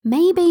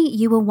Maybe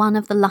you were one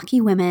of the lucky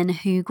women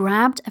who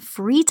grabbed a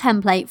free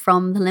template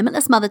from the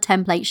Limitless Mother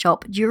template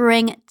shop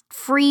during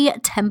Free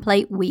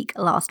Template Week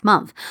last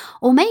month.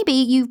 Or maybe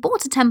you've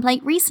bought a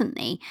template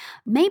recently.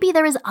 Maybe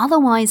there is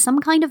otherwise some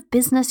kind of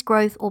business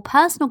growth or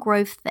personal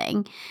growth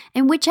thing.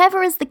 And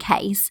whichever is the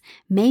case,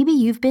 maybe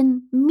you've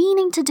been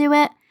meaning to do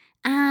it,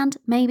 and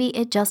maybe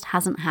it just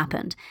hasn't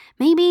happened.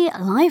 Maybe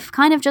life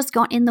kind of just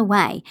got in the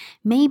way.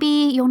 Maybe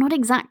you're not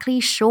exactly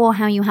sure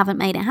how you haven't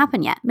made it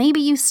happen yet. Maybe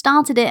you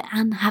started it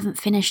and haven't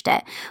finished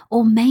it.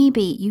 Or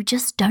maybe you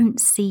just don't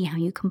see how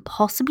you can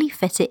possibly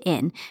fit it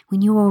in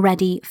when you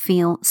already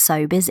feel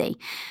so busy.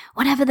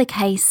 Whatever the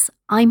case,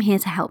 I'm here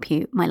to help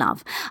you, my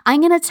love. I'm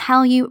going to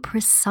tell you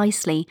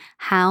precisely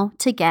how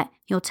to get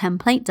your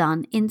template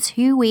done in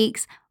 2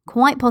 weeks,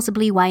 quite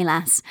possibly way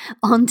less,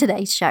 on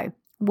today's show.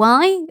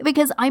 Why?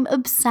 Because I'm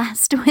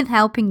obsessed with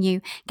helping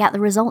you get the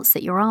results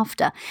that you're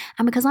after.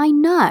 And because I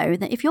know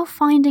that if you're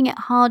finding it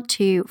hard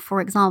to, for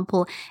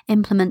example,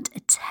 implement a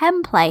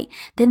template,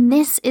 then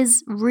this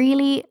is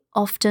really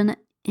often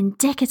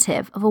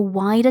indicative of a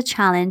wider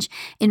challenge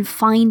in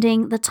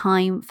finding the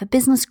time for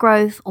business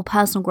growth or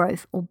personal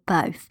growth or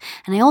both.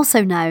 And I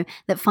also know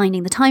that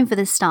finding the time for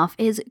this stuff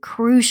is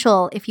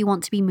crucial if you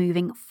want to be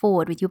moving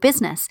forward with your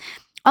business.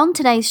 On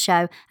today's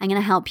show, I'm going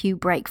to help you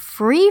break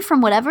free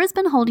from whatever has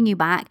been holding you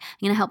back.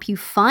 I'm going to help you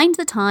find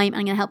the time, and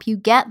I'm going to help you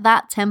get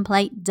that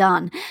template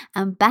done.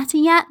 And better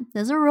yet,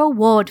 there's a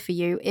reward for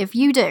you if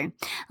you do.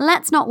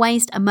 Let's not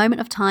waste a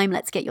moment of time.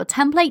 Let's get your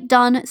template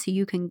done so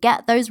you can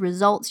get those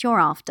results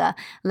you're after.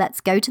 Let's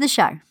go to the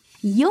show.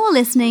 You're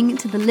listening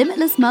to the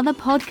Limitless Mother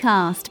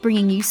podcast,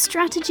 bringing you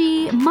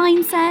strategy,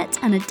 mindset,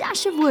 and a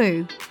dash of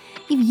woo.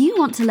 If you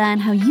want to learn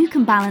how you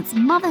can balance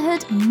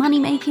motherhood and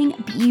money-making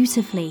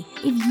beautifully,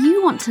 if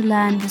you want to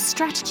learn the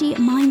strategy,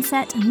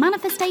 mindset, and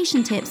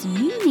manifestation tips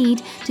you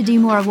need to do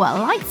more of what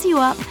lights you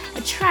up,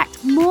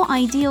 attract more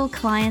ideal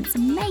clients,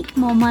 make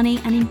more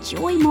money, and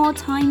enjoy more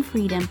time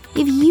freedom,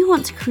 if you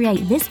want to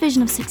create this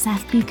vision of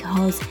success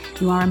because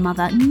you are a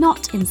mother,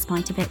 not in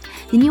spite of it,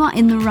 then you are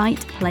in the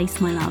right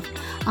place, my love.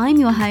 I'm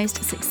your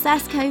host,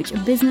 success coach,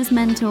 business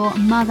mentor,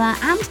 mother,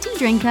 and tea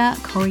drinker,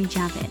 Cori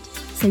Javid.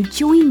 So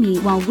join me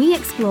while we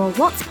explore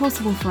what's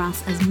possible for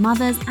us as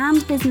mothers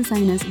and business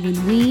owners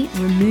when we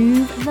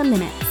remove the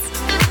limits.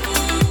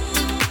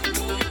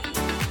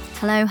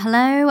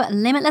 Hello,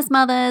 Limitless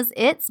Mothers.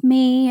 It's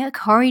me,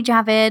 Cori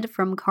Javid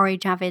from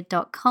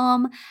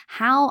CoriJavid.com.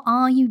 How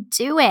are you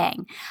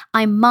doing?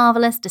 I'm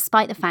marvelous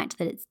despite the fact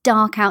that it's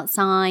dark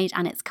outside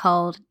and it's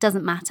cold.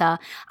 Doesn't matter.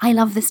 I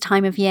love this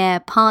time of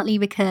year, partly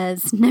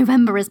because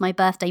November is my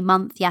birthday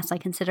month. Yes, I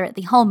consider it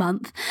the whole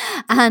month.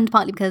 And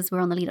partly because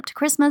we're on the lead up to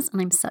Christmas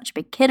and I'm such a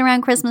big kid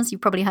around Christmas.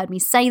 You've probably heard me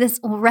say this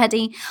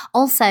already.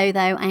 Also,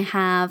 though, I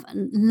have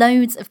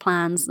loads of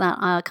plans that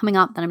are coming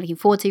up that I'm looking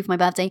forward to for my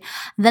birthday.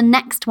 The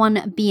next one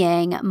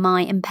being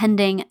my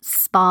impending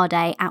spa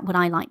day at what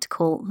I like to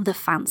call the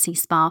fancy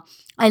spa.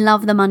 I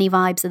love the money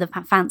vibes of the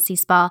fancy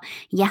spa.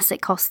 Yes,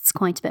 it costs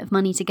quite a bit of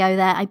money to go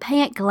there. I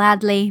pay it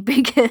gladly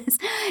because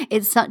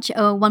it's such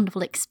a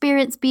wonderful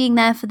experience being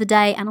there for the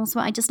day. And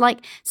also I just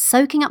like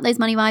soaking up those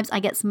money vibes.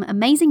 I get some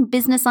amazing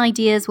business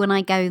ideas when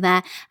I go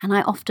there. And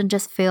I often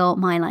just feel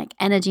my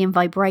energy and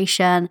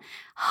vibration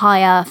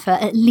higher for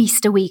at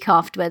least a week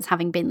afterwards,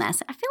 having been there.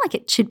 So I feel like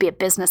it should be a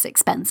business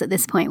expense at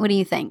this point. What do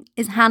you think?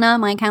 Is Hannah,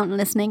 my accountant,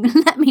 listening?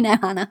 Let me know,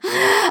 Hannah.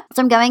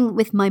 So I'm going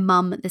with my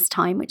mum this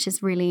time, which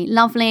is really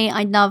lovely.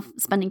 I love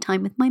spending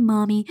time with my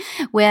mommy.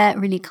 We're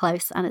really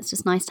close and it's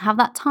just nice to have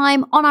that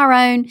time on our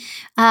own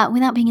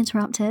without being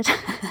interrupted.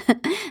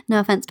 No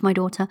offense to my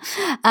daughter.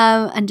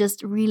 And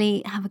just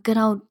really have a good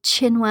old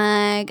chin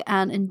wag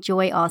and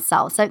enjoy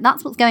ourselves. So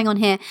that's what's going on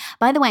here.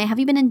 By the way, have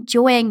you been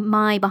enjoying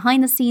my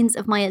behind the scenes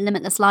of my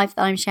Limitless life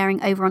that I'm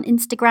sharing over on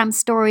Instagram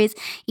stories?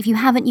 If you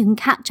haven't, you can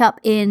catch up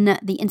in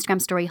the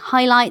Instagram story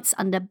highlights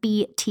under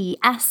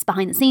BTS,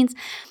 behind the scenes.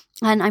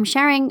 And I'm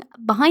sharing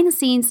behind the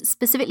scenes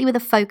specifically with a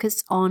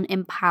focus on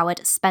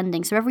empowered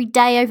spending. So every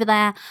day over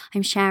there,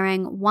 I'm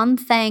sharing one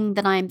thing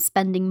that I'm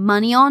spending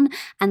money on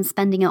and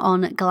spending it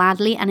on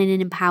gladly and in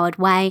an empowered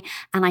way.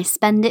 And I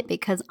spend it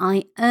because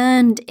I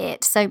earned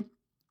it. So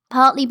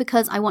partly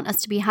because I want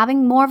us to be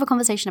having more of a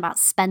conversation about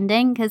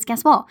spending, because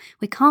guess what?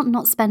 We can't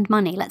not spend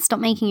money. Let's stop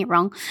making it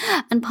wrong.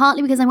 And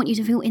partly because I want you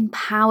to feel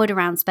empowered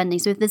around spending.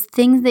 So if there's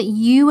things that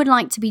you would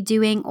like to be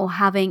doing or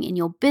having in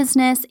your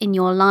business, in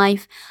your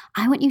life,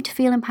 I want you to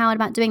feel empowered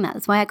about doing that.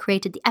 That's why I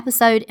created the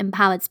episode,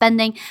 Empowered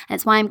Spending. And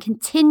it's why I'm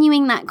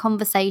continuing that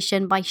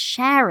conversation by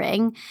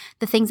sharing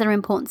the things that are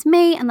important to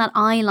me and that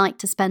I like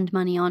to spend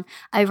money on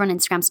over on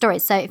Instagram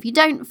stories. So if you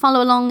don't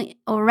follow along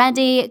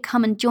already,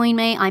 come and join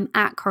me. I'm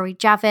at Cori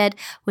Javid.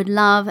 Would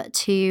love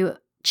to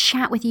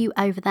chat with you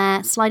over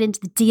there. Slide into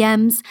the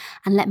DMs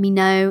and let me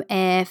know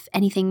if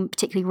anything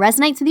particularly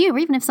resonates with you or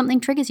even if something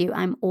triggers you.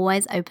 I'm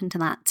always open to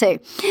that too.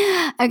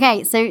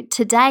 Okay, so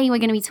today we're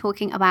going to be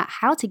talking about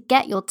how to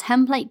get your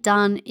template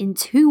done in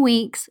 2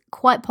 weeks,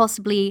 quite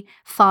possibly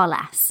far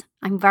less.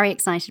 I'm very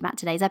excited about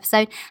today's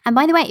episode. And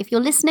by the way, if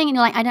you're listening and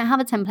you're like, I don't have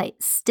a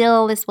template,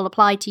 still this will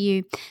apply to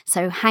you.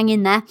 So hang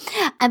in there.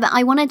 But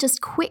I want to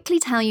just quickly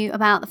tell you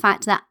about the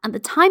fact that at the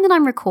time that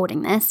I'm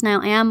recording this,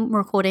 now I am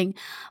recording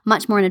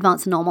much more in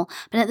advance than normal,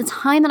 but at the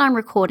time that I'm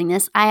recording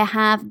this, I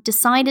have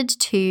decided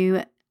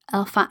to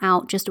offer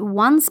out just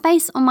one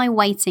space on my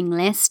waiting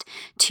list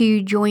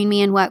to join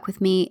me and work with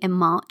me in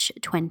March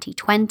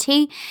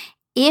 2020.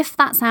 If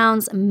that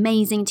sounds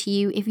amazing to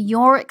you, if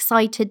you're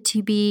excited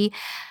to be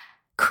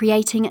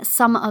creating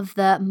some of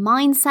the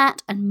mindset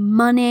and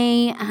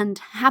money and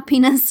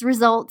happiness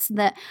results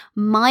that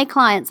my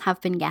clients have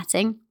been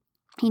getting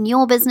in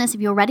your business,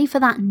 if you're ready for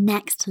that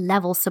next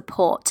level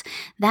support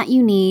that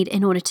you need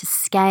in order to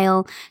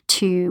scale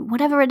to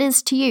whatever it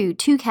is to you,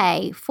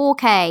 2K,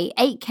 4K,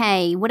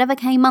 8K, whatever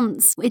K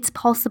months, it's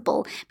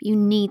possible. But you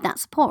need that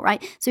support,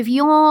 right? So if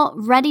you're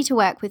ready to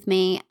work with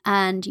me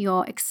and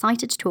you're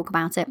excited to talk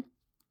about it,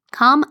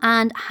 come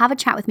and have a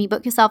chat with me.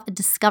 Book yourself a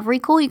discovery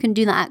call. You can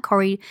do that at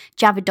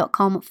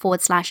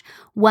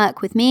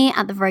CoriJavid.com/work with me.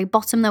 At the very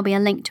bottom, there'll be a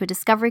link to a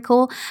discovery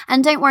call.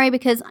 And don't worry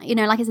because,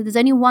 like I said, there's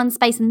only one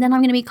space and then I'm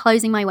going to be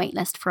closing my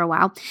waitlist for a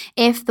while.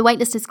 If the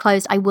waitlist is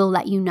closed, I will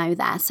let you know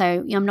there.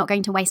 So I'm not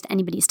going to waste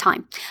anybody's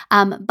time.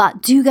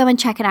 But do go and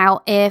check it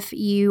out if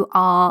you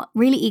are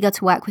really eager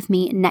to work with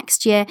me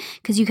next year,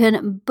 because you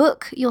can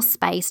book your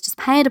space, just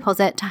pay a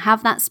deposit to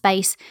have that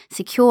space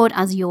secured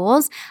as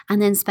yours,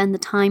 and then spend the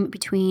time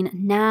between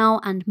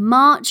now and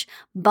March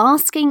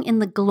basking in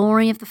the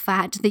glory of the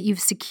fact that you've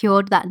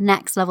secured that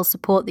next level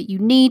support that you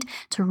need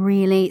to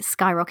really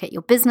skyrocket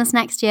your business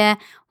next year.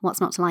 What's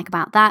not to like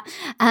about that?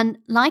 And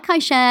like I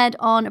shared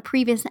on a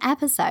previous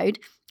episode,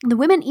 the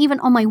women even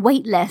on my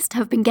wait list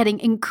have been getting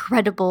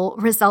incredible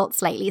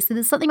results lately. So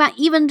there's something about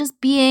even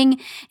just being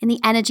in the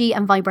energy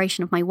and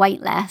vibration of my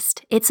wait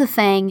list. It's a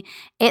thing.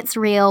 It's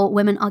real.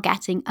 Women are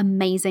getting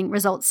amazing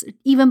results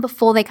even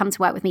before they come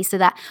to work with me, so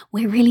that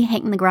we're really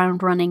hitting the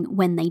ground running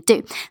when they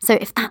do. So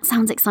if that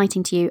sounds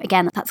exciting to you,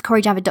 again, that's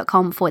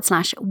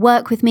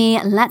CoriJavid.com/work with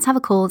me. Let's have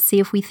a call, see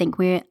if we think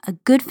we're a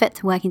good fit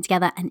to working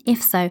together. And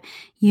if so,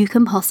 you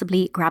can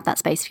possibly grab that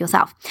space for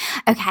yourself.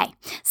 Okay,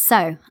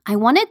 so I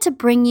wanted to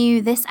bring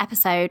you this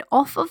episode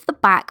off of the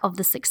back of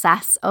the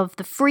success of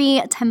the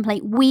free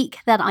template week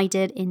that I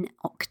did in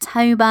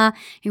October.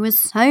 It was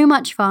so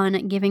much fun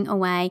giving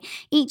away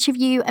each of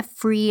you a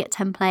free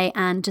template,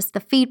 and just the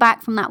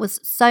feedback from that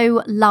was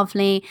so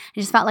lovely.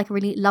 It just felt like a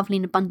really lovely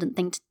and abundant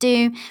thing to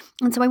do.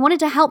 And so I wanted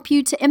to help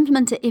you to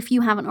implement it if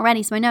you haven't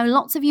already. So I know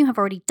lots of you have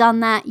already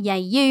done that. Yay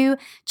you,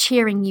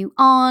 cheering you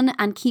on,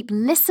 and keep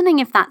listening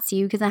if that's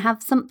you, because I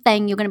have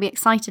something you're going to be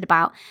excited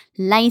about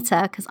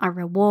later, because I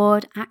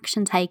reward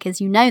action takers.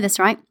 You know this,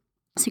 right?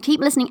 So keep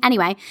listening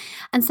anyway.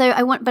 And so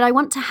I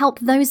want to help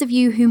those of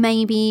you who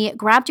maybe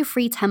grabbed your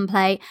free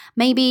template.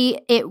 Maybe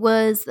it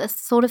was a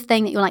sort of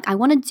thing that you're like, I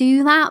want to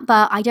do that,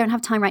 but I don't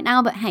have time right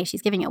now. But hey,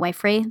 she's giving it away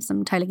free, so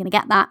I'm totally going to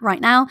get that right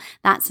now.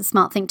 That's a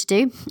smart thing to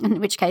do, in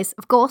which case,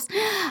 of course.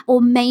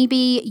 Or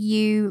maybe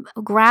you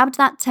grabbed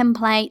that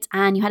template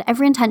and you had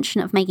every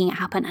intention of making it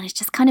happen, and it's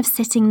just kind of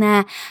sitting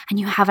there and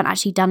you haven't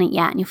actually done it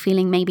yet, and you're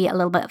feeling maybe a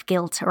little bit of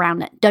guilt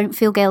around it. Don't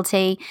feel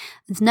guilty.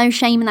 There's no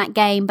shame in that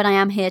game, but I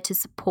am here to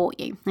support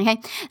you. Okay,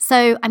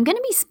 so I'm going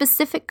to be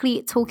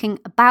specifically talking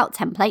about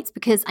templates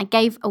because I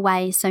gave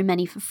away so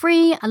many for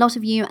free. A lot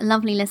of you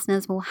lovely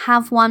listeners will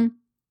have one.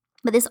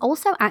 But this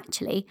also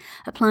actually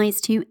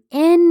applies to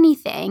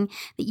anything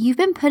that you've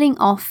been putting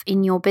off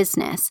in your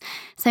business.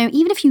 So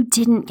even if you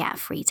didn't get a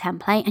free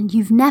template and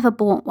you've never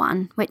bought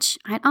one, which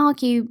I'd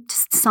argue,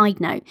 just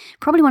side note,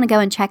 probably want to go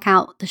and check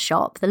out the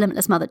shop, the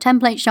Limitless Mother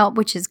template shop,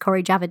 which is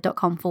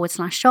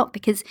CoriJavid.com/shop,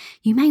 because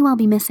you may well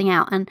be missing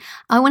out. And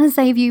I want to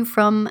save you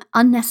from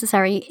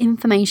unnecessary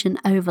information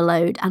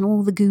overload and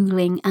all the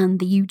Googling and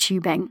the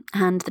YouTubing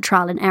and the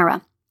trial and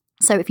error.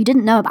 So if you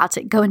didn't know about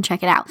it, go and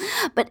check it out.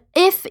 But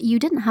if you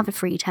didn't have a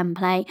free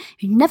template,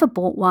 you never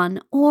bought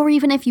one, or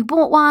even if you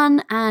bought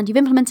one and you've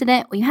implemented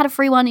it, or you had a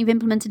free one, you've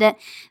implemented it,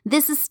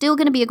 this is still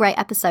going to be a great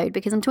episode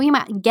because I'm talking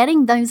about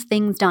getting those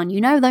things done.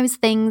 You know, those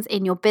things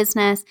in your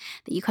business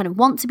that you kind of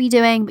want to be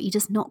doing, but you're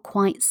just not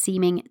quite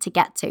seeming to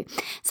get to.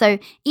 So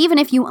even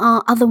if you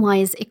are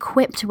otherwise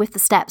equipped with the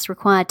steps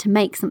required to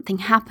make something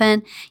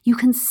happen, you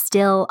can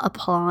still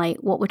apply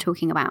what we're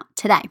talking about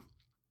today.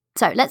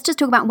 So let's just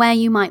talk about where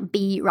you might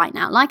be right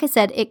now. Like I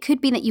said, it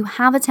could be that you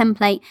have a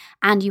template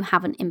and you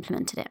haven't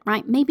implemented it,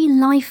 right? Maybe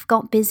life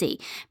got busy.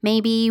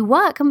 Maybe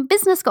work and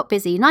business got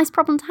busy. Nice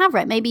problem to have,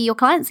 right? Maybe your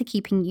clients are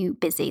keeping you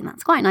busy.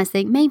 That's quite a nice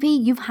thing. Maybe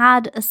you've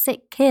had a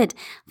sick kid.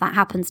 That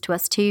happens to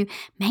us too.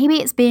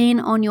 Maybe it's been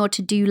on your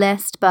to-do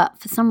list, but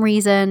for some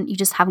reason you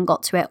just haven't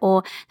got to it,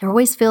 or there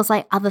always feels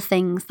like other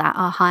things that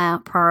are higher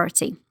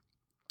priority.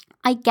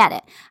 I get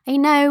it. I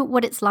know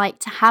what it's like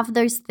to have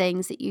those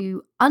things that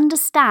you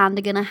understand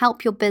are going to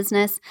help your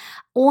business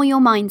or your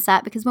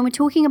mindset, because when we're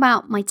talking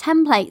about my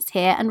templates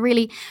here and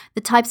really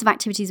the types of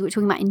activities we're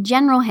talking about in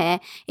general here,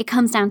 it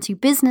comes down to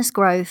business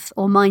growth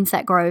or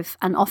mindset growth,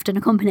 and often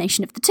a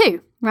combination of the two,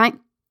 right?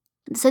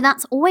 So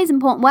that's always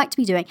important work to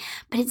be doing,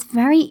 but it's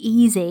very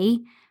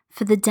easy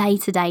for the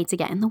day-to-day to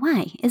get in the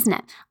way, isn't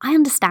it? I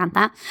understand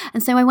that.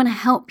 And so I want to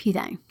help you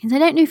though, because I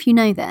don't know if you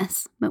know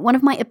this, but one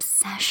of my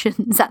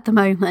obsessions at the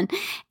moment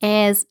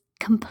is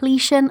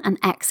completion and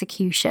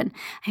execution.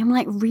 I'm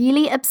like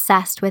really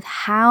obsessed with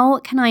how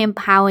can I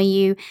empower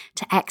you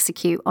to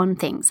execute on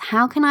things?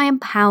 How can I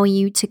empower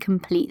you to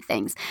complete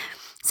things?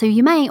 So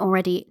you may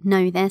already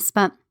know this,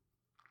 but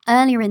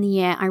earlier in the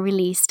year, I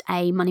released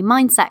a money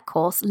mindset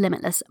course,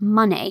 Limitless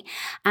Money,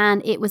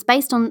 and it was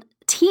based on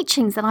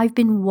teachings that I've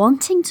been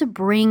wanting to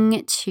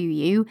bring to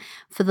you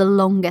for the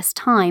longest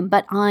time,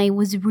 but I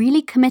was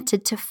really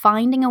committed to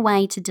finding a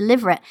way to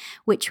deliver it,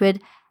 which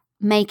would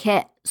make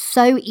it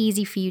so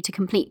easy for you to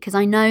complete, because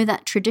I know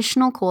that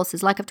traditional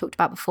courses, like I've talked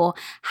about before,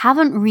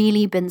 haven't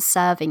really been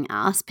serving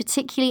us,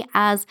 particularly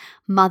as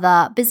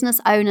mother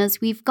business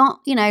owners. We've got,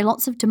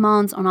 lots of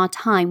demands on our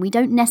time. We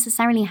don't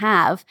necessarily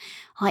have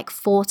like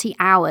 40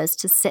 hours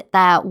to sit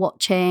there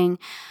watching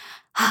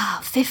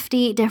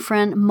 50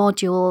 different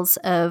modules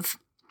of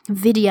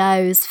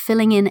videos,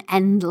 filling in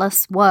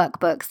endless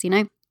workbooks,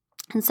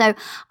 And so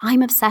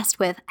I'm obsessed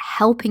with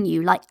helping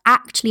you, like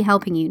actually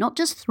helping you, not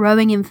just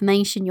throwing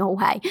information your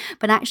way,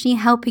 but actually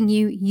helping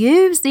you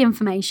use the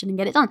information and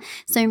get it done.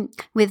 So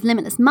with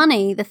Limitless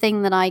Money, the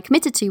thing that I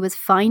committed to was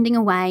finding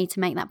a way to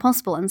make that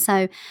possible. And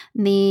so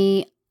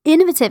the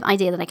innovative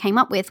idea that I came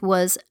up with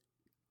was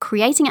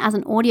creating it as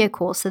an audio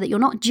course so that you're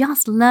not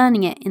just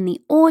learning it in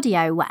the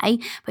audio way,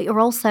 but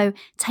you're also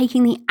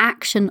taking the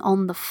action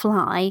on the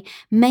fly,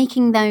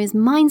 making those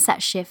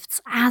mindset shifts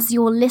as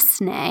you're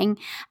listening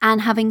and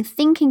having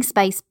thinking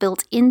space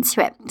built into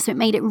it. So it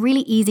made it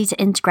really easy to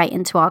integrate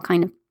into our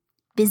kind of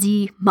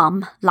busy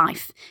mum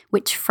life,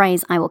 which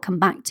phrase I will come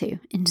back to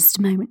in just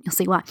a moment. You'll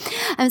see why.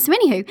 So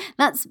anywho,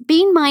 that's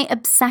been my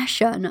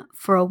obsession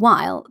for a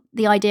while,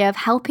 the idea of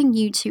helping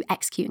you to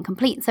execute and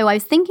complete. So I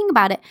was thinking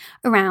about it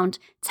around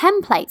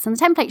templates and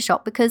the template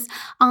shop, because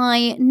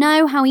I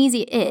know how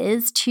easy it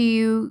is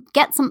to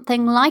get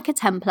something like a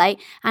template.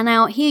 And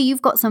now here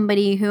you've got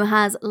somebody who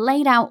has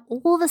laid out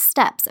all the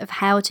steps of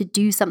how to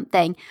do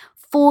something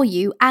for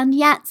you, and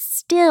yet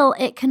still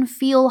it can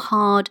feel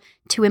hard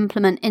to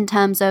implement in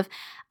terms of,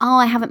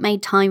 I haven't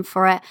made time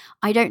for it.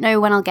 I don't know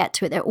when I'll get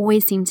to it. There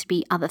always seem to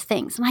be other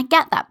things. And I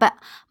get that, but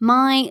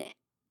my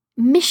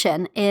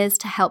mission is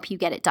to help you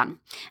get it done.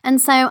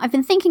 And so I've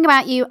been thinking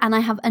about you, and I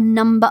have a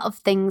number of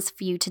things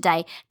for you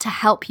today to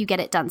help you get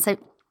it done. So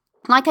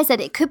like I said,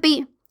 it could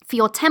be for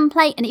your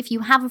template. And if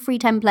you have a free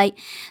template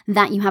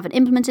that you haven't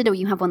implemented, or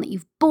you have one that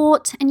you've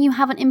bought and you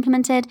haven't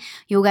implemented,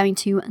 you're going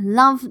to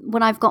love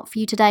what I've got for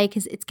you today,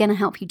 because it's going to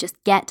help you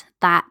just get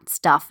that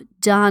stuff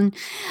done.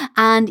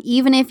 And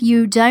even if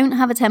you don't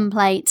have a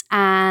template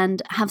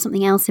and have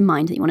something else in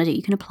mind that you want to do,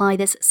 you can apply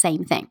this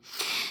same thing.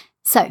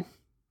 So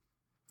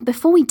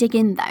before we dig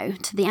in, though,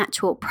 to the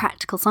actual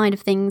practical side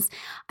of things,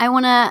 I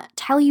want to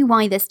tell you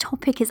why this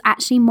topic is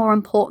actually more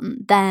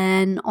important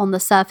than on the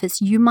surface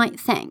you might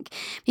think.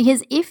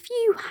 Because if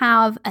you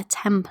have a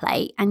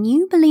template and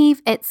you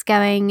believe it's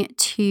going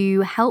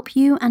to help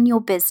you and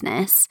your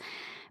business,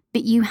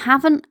 but you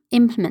haven't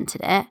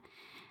implemented it,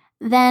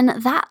 then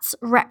that's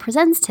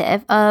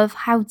representative of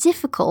how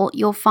difficult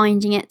you're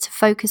finding it to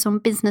focus on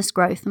business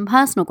growth and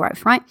personal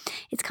growth, right?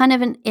 It's kind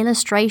of an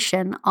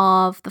illustration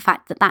of the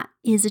fact that that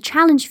is a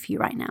challenge for you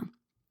right now.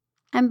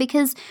 And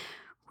because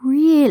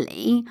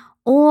really,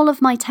 all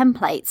of my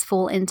templates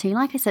fall into,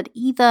 like I said,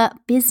 either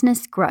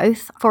business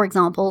growth, for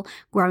example,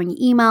 growing your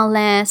email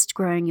list,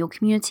 growing your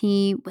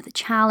community with a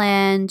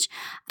challenge,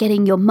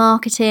 getting your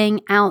marketing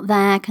out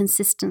there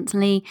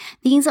consistently.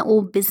 These are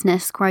all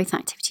business growth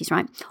activities,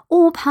 right?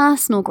 Or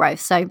personal growth.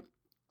 So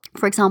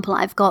for example,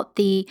 I've got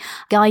the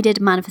guided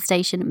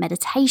manifestation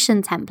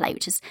meditation template,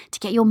 which is to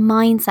get your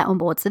mindset on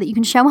board so that you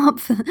can show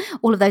up for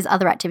all of those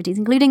other activities,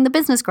 including the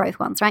business growth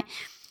ones, right?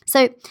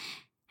 So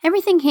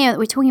everything here that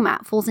we're talking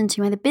about falls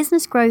into either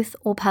business growth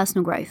or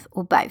personal growth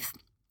or both.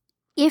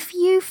 If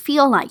you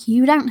feel like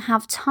you don't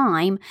have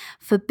time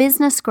for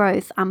business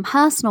growth and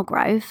personal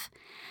growth,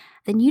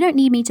 then you don't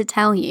need me to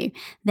tell you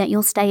that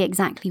you'll stay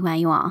exactly where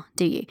you are,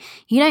 do you?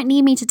 You don't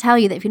need me to tell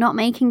you that if you're not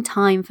making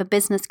time for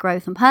business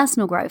growth and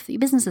personal growth, that your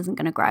business isn't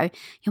going to grow,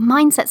 your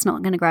mindset's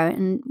not going to grow.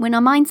 And when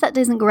our mindset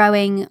isn't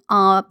growing,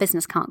 our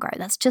business can't grow.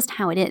 That's just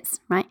how it is,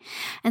 right?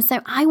 And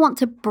so I want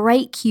to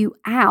break you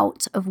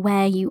out of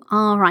where you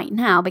are right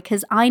now,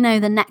 because I know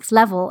the next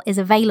level is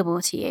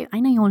available to you. I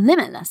know you're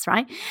limitless,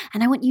 right?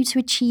 And I want you to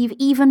achieve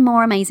even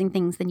more amazing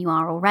things than you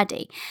are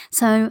already.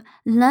 So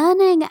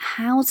learning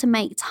how to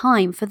make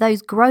time for those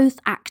growth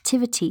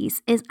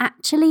activities is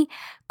actually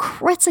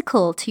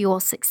critical to your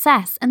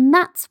success. And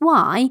that's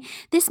why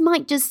this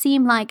might just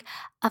seem like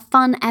a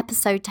fun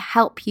episode to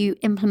help you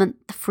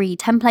implement the free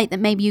template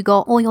that maybe you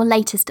got, or your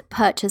latest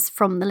purchase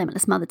from the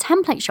Limitless Mother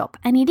template shop.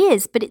 And it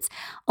is, but it's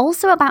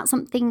also about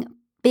something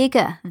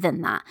bigger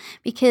than that,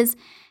 because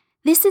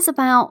this is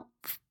about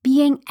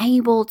being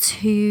able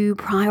to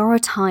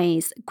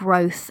prioritize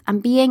growth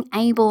and being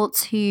able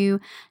to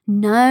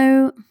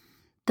know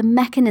the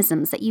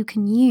mechanisms that you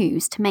can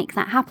use to make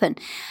that happen.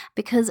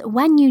 Because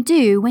when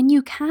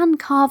you can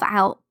carve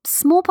out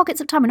small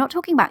pockets of time, we're not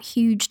talking about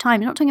huge time,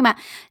 we're not talking about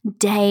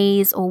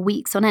days or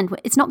weeks on end.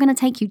 It's not going to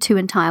take you 2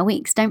 entire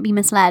weeks. Don't be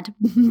misled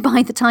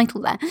by the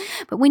title there.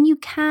 But when you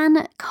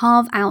can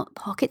carve out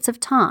pockets of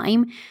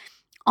time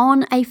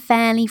on a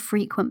fairly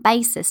frequent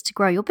basis to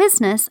grow your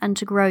business and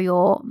to grow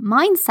your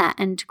mindset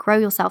and to grow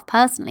yourself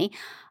personally,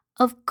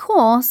 of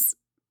course,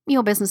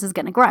 your business is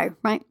going to grow,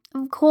 right?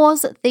 Of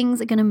course,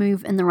 things are going to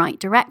move in the right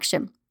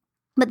direction.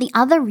 But the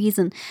other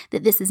reason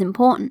that this is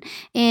important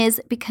is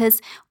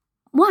because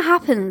what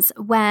happens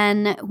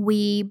when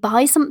we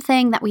buy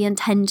something that we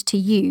intend to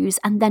use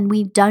and then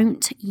we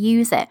don't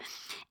use it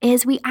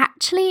is we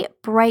actually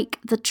break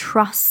the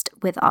trust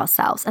with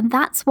ourselves. And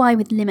that's why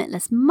with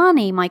Limitless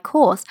Money, my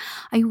course,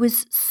 I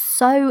was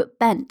so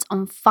bent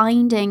on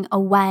finding a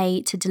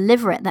way to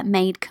deliver it that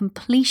made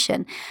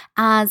completion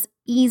as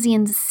easy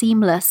and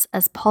seamless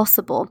as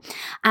possible.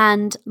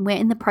 And we're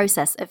in the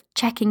process of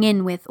checking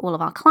in with all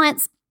of our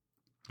clients,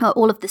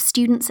 all of the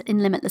students in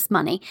Limitless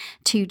Money,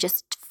 to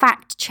just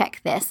fact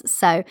check this.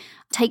 So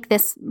take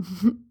this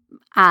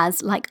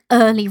as like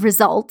early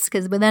results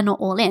because they're not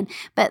all in,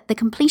 but the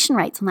completion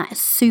rates on that is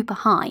super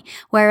high.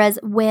 Whereas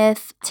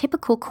with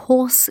typical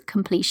course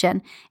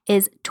completion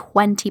is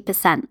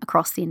 20%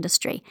 across the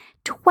industry.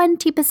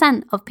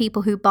 20% of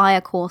people who buy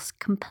a course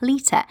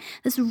complete it.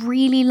 That's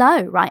really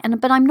low, right?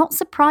 But I'm not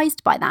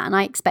surprised by that, and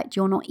I expect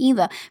you're not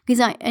either, because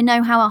I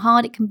know how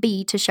hard it can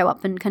be to show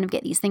up and kind of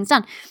get these things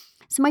done.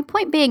 So my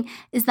point being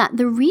is that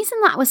the reason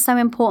that was so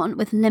important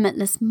with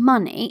Limitless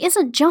Money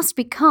isn't just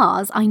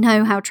because I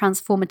know how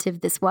transformative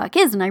this work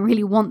is and I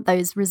really want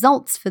those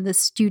results for the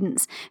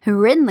students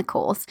who are in the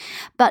course,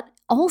 but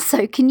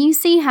also, can you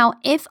see how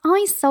if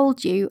I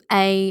sold you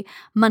a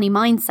money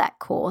mindset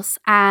course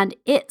and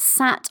it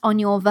sat on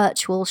your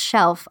virtual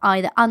shelf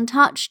either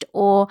untouched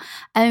or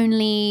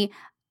only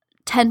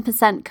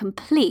 10%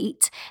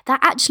 complete, that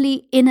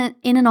actually in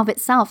and of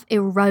itself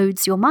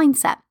erodes your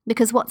mindset.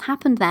 Because what's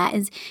happened there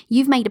is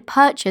you've made a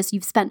purchase,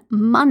 you've spent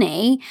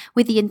money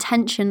with the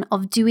intention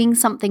of doing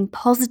something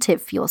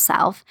positive for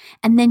yourself,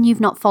 and then you've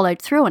not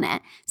followed through on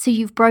it. So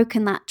you've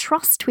broken that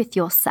trust with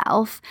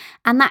yourself,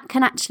 and that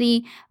can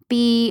actually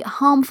be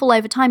harmful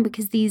over time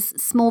because these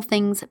small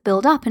things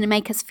build up and it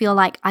make us feel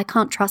like I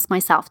can't trust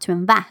myself to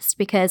invest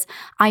because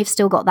I've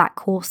still got that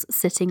course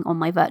sitting on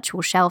my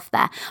virtual shelf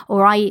there.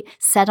 Or I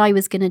said I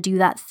was going to do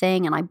that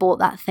thing and I bought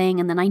that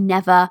thing and then I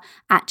never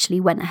actually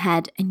went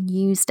ahead and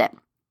used it.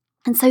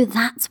 And so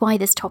that's why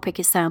this topic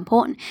is so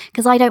important,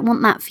 because I don't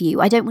want that for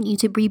you. I don't want you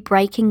to be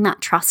breaking that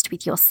trust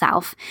with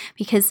yourself,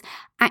 because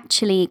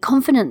actually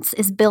confidence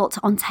is built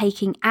on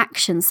taking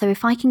action. So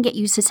if I can get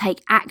you to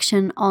take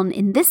action on,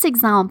 in this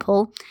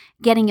example,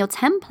 getting your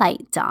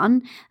template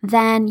done,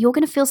 then you're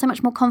going to feel so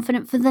much more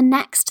confident for the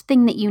next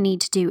thing that you need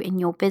to do in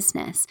your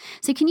business.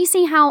 So can you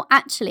see how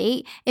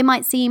actually it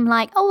might seem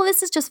like, oh, well,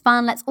 this is just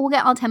fun. Let's all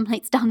get our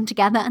templates done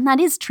together. And that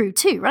is true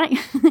too, right?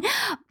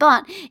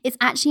 But it's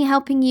actually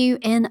helping you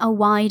in a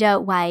wider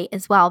way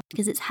as well,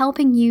 because it's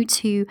helping you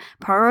to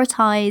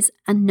prioritize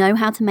and know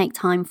how to make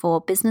time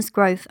for business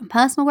growth and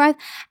personal growth.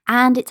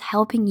 And it's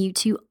helping you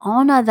to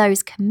honor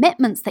those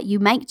commitments that you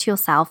make to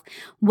yourself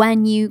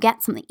when you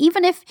get something.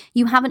 Even if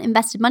you haven't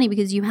invested money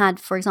because you had,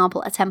 for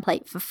example, a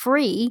template for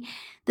free,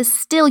 there's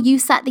still, you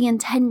set the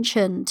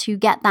intention to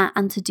get that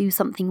and to do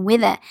something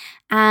with it.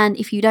 And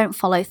if you don't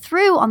follow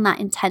through on that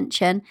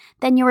intention,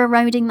 then you're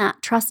eroding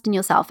that trust in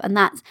yourself. And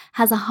that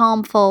has a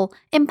harmful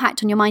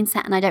impact on your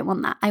mindset. And I don't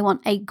want that. I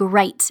want a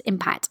great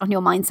impact on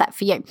your mindset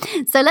for you.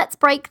 So let's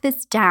break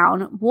this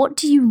down. What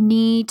do you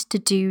need to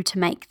do to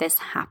make this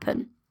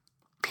happen?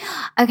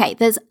 Okay,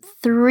 there's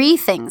 3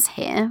 things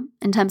here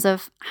in terms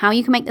of how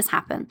you can make this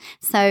happen.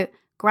 So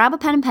grab a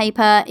pen and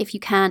paper if you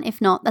can. If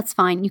not, that's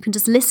fine. You can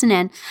just listen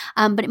in.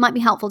 But it might be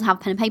helpful to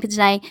have pen and paper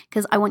today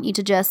because I want you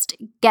to just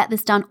get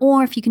this done.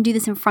 Or if you can do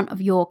this in front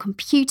of your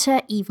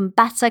computer, even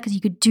better, because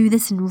you could do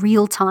this in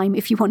real time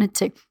if you wanted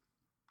to.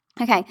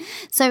 Okay,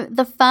 so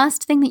the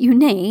first thing that you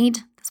need,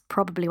 this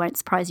probably won't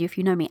surprise you if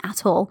you know me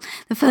at all,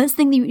 the first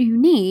thing that you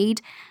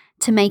need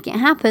to make it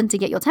happen, to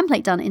get your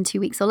template done in 2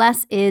 weeks or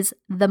less, is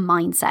the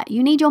mindset.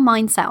 You need your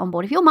mindset on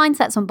board. If your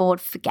mindset's on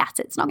board, forget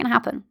it. It's not going to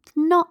happen. It's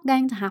not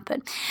going to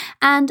happen.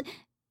 And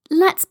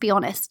let's be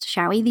honest,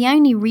 shall we? The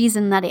only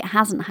reason that it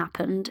hasn't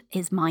happened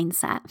is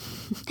mindset.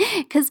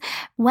 Because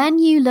when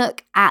you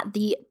look at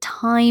the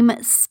time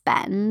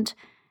spend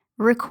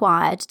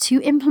required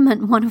to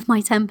implement one of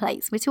my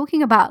templates, we're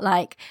talking about,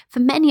 like,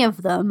 for many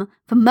of them,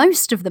 for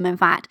most of them, in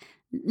fact,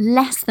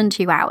 less than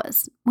 2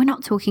 hours. We're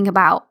not talking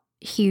about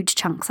huge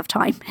chunks of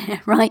time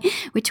here, right?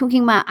 We're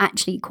talking about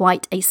actually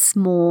quite a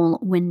small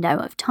window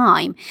of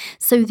time.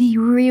 So the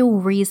real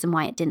reason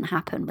why it didn't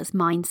happen was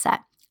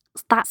mindset.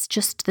 That's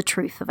just the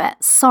truth of it.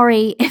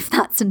 Sorry if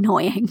that's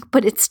annoying,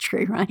 but it's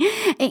true, right?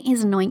 It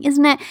is annoying,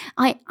 isn't it?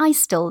 I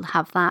still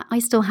have that. I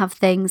still have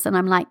things and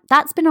I'm like,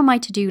 that's been on my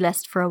to-do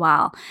list for a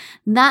while.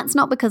 That's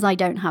not because I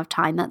don't have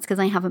time. That's because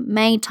I haven't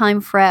made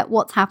time for it.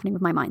 What's happening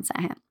with my mindset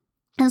here?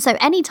 And so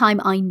anytime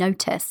I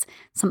notice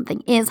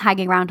something is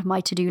hanging around on my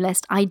to-do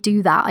list, I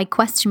do that. I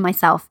question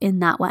myself in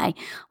that way.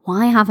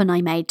 Why haven't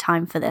I made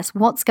time for this?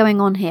 What's going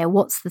on here?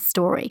 What's the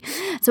story?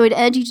 So I'd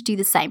urge you to do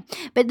the same.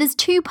 But there's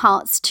two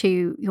parts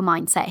to your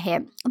mindset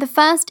here. The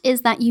first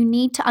is that you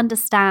need to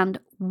understand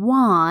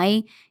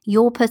why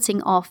you're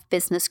putting off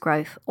business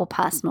growth or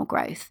personal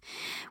growth.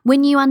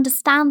 When you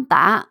understand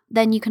that,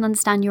 then you can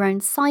understand your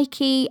own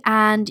psyche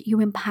and you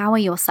empower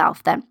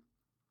yourself then.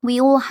 We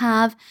all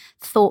have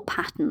thought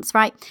patterns,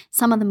 right?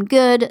 Some of them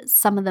good,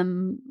 some of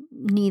them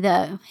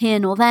neither here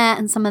nor there,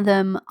 and some of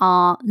them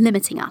are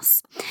limiting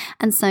us.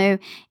 And so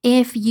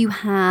if you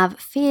have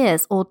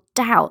fears or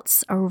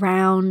doubts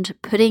around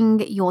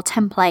putting your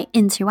template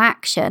into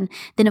action,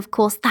 then of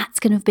course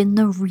that's going to have been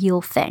the real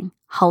thing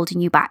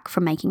holding you back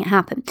from making it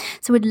happen.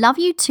 So we'd love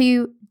you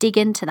to dig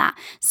into that.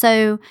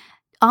 So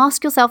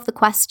ask yourself the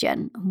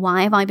question,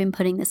 why have I been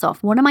putting this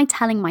off? What am I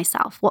telling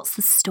myself? What's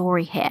the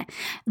story here?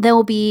 There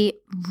will be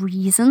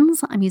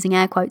reasons. I'm using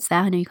air quotes there.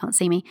 I know you can't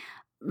see me.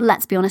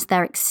 Let's be honest,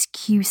 they're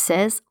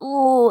excuses.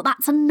 Oh,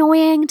 that's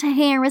annoying to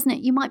hear, isn't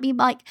it? You might be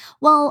like,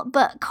 well,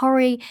 but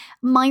Corey,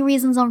 my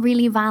reasons are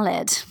really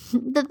valid.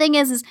 The thing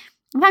is if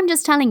I'm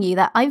just telling you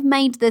that I've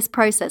made this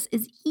process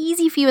as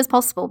easy for you as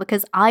possible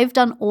because I've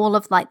done all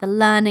of like the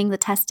learning, the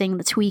testing,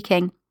 the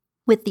tweaking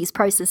with these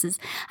processes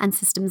and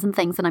systems and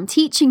things that I'm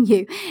teaching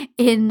you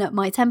in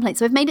my template.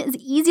 So I've made it as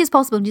easy as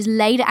possible and just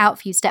laid it out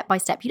for you step by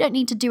step. You don't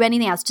need to do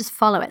anything else, just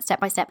follow it step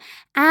by step.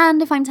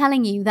 And if I'm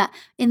telling you that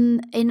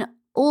in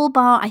all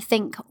bar, I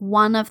think,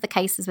 one of the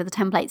cases with the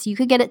templates, you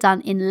could get it done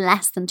in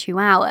less than 2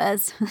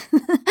 hours.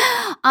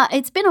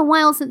 It's been a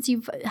while since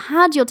you've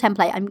had your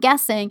template. I'm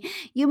guessing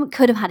you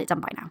could have had it done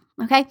by now,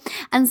 okay?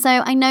 And so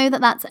I know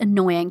that that's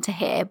annoying to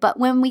hear, but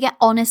when we get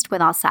honest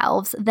with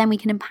ourselves, then we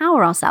can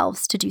empower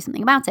ourselves to do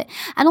something about it.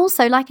 And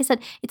also, like I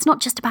said, it's not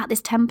just about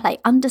this template.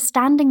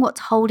 Understanding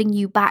what's holding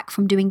you back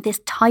from doing this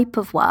type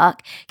of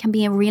work can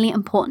be a really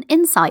important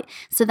insight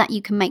so that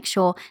you can make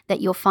sure that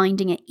you're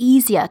finding it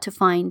easier to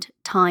find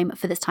time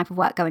for this type of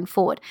work going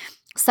forward.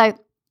 So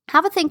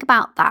have a think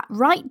about that.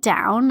 Write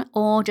down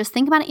or just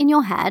think about it in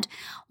your head.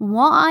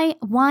 Why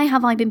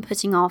have I been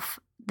putting off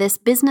this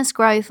business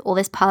growth or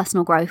this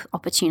personal growth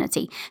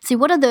opportunity? So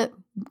what are the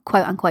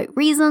quote unquote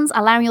reasons?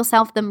 Allow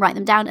yourself them, write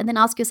them down, and then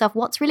ask yourself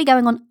what's really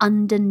going on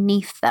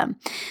underneath them.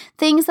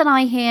 Things that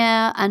I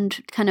hear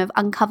and kind of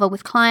uncover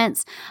with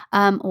clients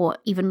or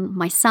even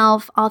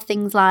myself are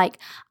things like,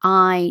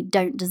 I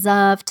don't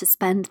deserve to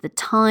spend the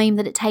time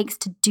that it takes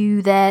to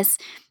do this.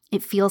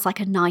 It feels like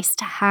a nice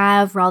to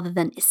have rather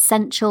than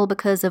essential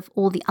because of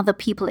all the other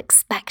people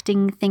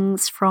expecting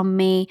things from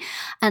me.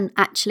 And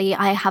actually,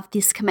 I have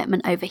this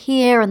commitment over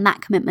here and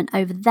that commitment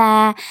over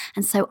there.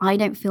 And so I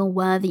don't feel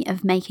worthy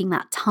of making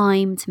that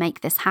time to make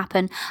this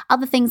happen.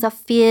 Other things are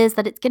fears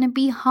that it's going to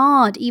be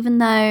hard, even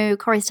though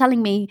Corey's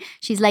telling me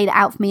she's laid it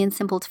out for me in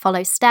simple to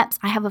follow steps.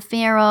 I have a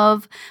fear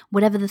of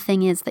whatever the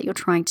thing is that you're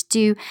trying to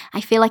do.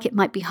 I feel like it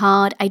might be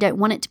hard. I don't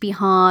want it to be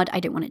hard.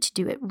 I don't want it to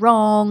do it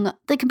wrong.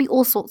 There can be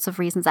all sorts of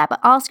reasons there, but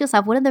ask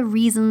yourself, what are the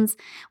reasons?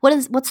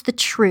 What's the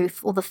truth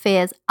or the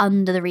fears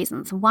under the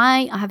reasons?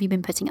 Why have you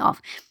been putting it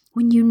off?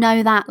 When you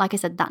know that, like I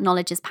said, that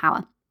knowledge is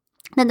power.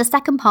 Then the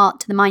second part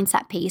to the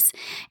mindset piece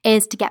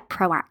is to get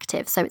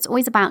proactive. So it's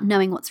always about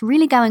knowing what's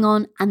really going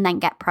on and then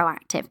get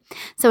proactive.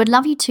 So I'd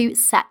love you to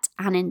set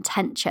an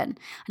intention.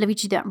 I'd love you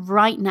to do that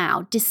right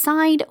now.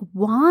 Decide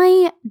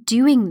why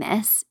doing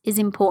this is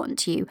important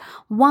to you.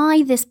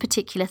 Why this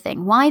particular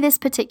thing? Why this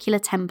particular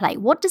template?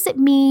 What does it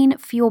mean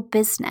for your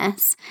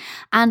business?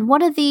 And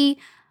what are the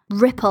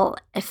ripple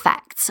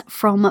effects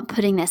from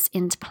putting this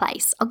into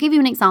place? I'll give you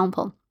an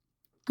example.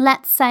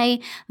 Let's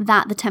say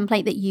that the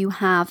template that you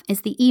have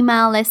is the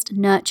email list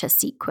nurture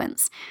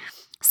sequence.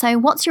 So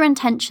what's your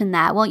intention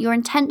there? Well, your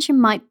intention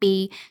might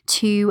be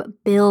to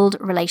build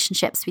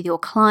relationships with your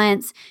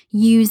clients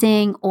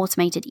using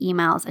automated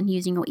emails and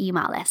using your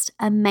email list.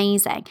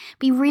 Amazing.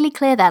 Be really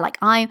clear there. Like,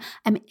 I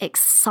am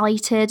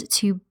excited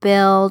to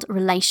build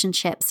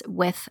relationships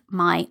with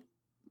my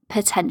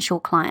potential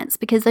clients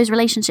because those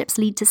relationships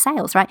lead to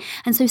sales, right?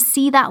 And so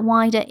see that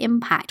wider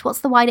impact.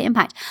 What's the wider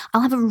impact? I'll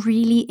have a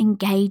really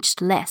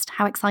engaged list.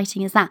 How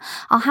exciting is that?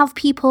 I'll have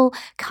people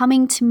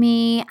coming to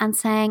me and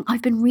saying,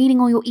 I've been reading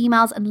all your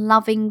emails and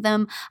loving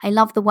them. I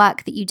love the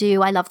work that you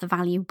do. I love the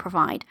value you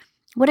provide.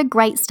 What a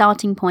great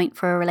starting point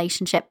for a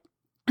relationship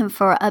and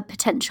for a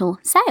potential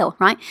sale,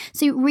 right?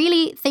 So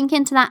really think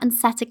into that and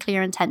set a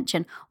clear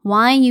intention.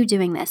 Why are you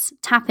doing this?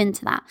 Tap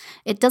into that.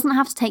 It doesn't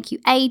have to take you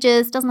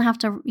ages.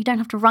 You don't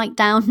have to write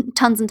down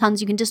tons and tons.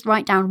 You can just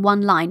write down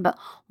one line, but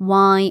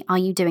why are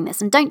you doing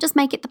this? And don't just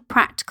make it the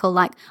practical,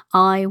 like,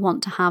 I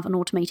want to have an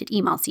automated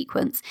email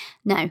sequence.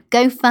 No,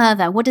 go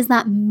further. What does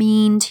that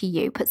mean to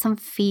you? Put some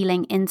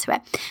feeling into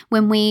it.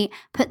 When we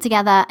put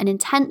together an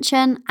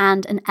intention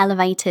and an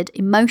elevated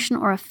emotion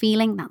or a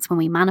feeling, that's when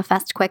we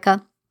manifest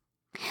quicker.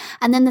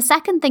 And then the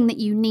second thing that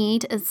you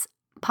need as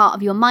part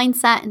of your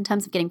mindset in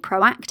terms of getting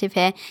proactive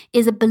here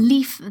is a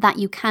belief that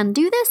you can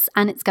do this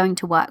and it's going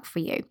to work for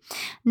you.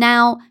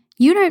 Now,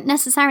 you don't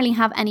necessarily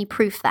have any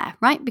proof there,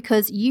 right?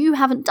 Because you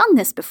haven't done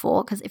this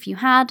before, because if you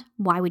had,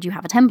 why would you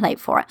have a template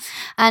for it?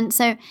 And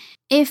so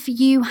if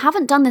you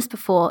haven't done this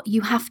before,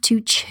 you have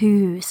to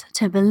choose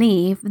to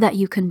believe that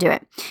you can do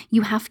it.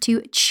 You have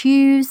to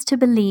choose to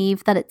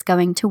believe that it's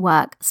going to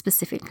work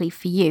specifically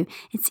for you.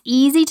 It's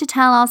easy to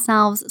tell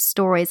ourselves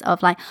stories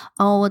of like,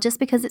 oh, well, just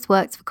because it's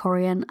worked for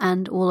Cori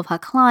and all of her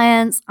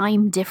clients,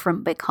 I'm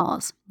different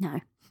because.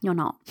 No, you're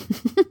not.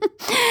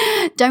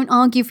 Don't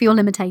argue for your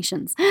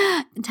limitations.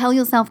 Tell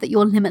yourself that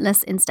you're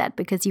limitless instead,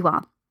 because you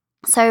are.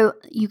 So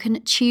you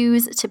can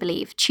choose to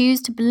believe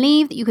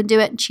that you can do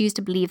it, and choose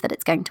to believe that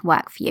it's going to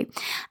work for you.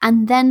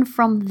 And then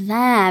from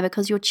there,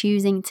 because you're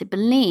choosing to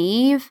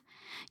believe,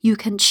 you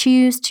can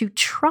choose to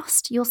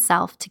trust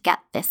yourself to get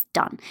this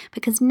done,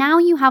 because now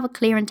you have a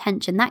clear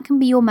intention. That can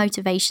be your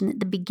motivation at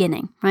the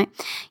beginning, right?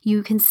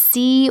 You can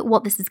see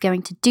what this is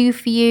going to do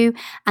for you,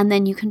 and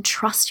then you can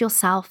trust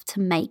yourself to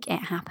make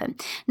it happen.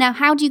 Now,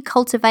 how do you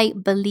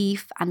cultivate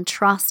belief and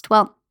trust?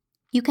 Well,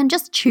 you can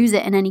just choose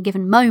it in any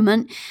given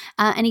moment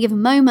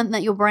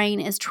that your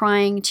brain is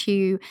trying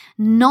to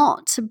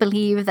not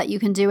believe that you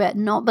can do it,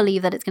 not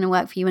believe that it's going to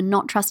work for you, and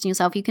not trusting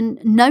yourself. You can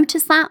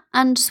notice that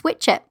and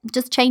switch it.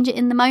 Just change it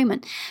in the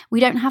moment. We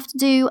don't have to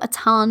do a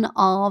ton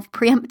of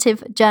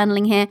preemptive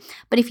journaling here,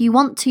 but if you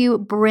want to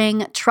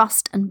bring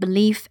trust and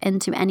belief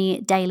into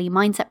any daily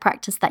mindset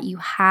practice that you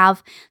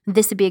have,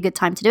 this would be a good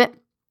time to do it.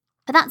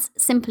 But that's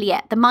simply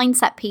it. The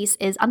mindset piece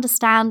is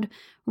understand,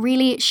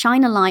 really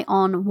shine a light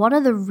on what are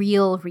the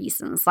real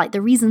reasons, like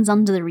the reasons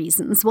under the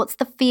reasons. What's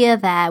the fear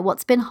there?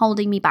 What's been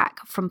holding me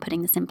back from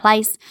putting this in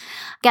place?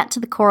 Get to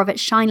the core of it,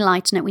 shine a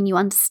light on it. When you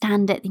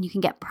understand it, then you can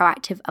get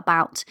proactive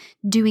about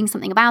doing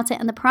something about it.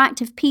 And the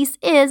proactive piece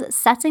is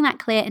setting that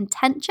clear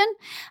intention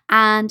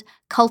and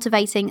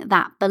cultivating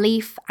that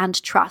belief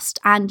and trust.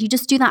 And you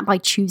just do that by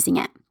choosing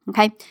it.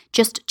 Okay,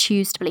 just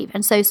choose to believe.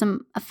 And so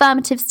some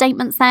affirmative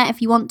statements there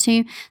if you want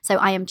to. So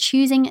I am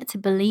choosing to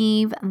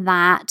believe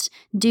that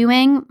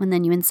doing, and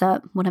then you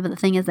insert whatever the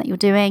thing is that you're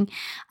doing,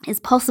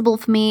 is possible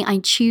for me. I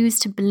choose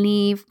to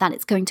believe that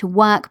it's going to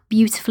work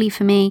beautifully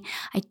for me.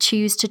 I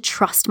choose to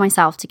trust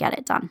myself to get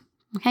it done.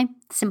 Okay,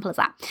 simple as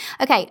that.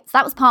 Okay, so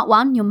that was part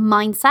one, your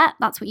mindset.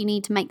 That's what you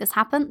need to make this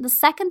happen. The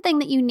second thing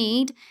that you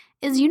need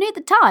is you need the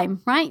time,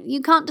 right?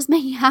 You can't just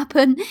make it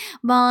happen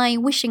by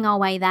wishing our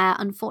way there,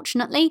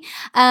 unfortunately.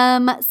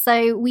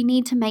 So we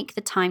need to make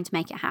the time to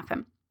make it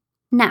happen.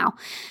 Now,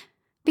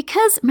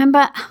 because do you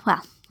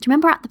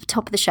remember at the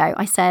top of the show,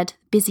 I said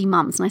busy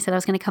mums, and I said I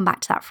was going to come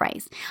back to that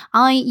phrase.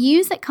 I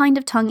use it kind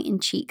of tongue in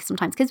cheek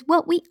sometimes because,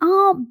 well, we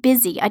are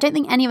busy. I don't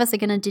think any of us are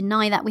going to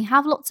deny that. We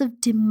have lots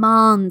of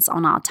demands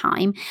on our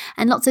time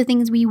and lots of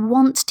things we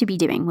want to be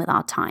doing with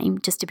our time,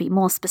 just to be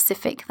more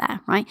specific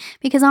there, right?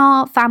 Because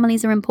our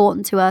families are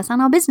important to us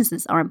and our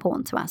businesses are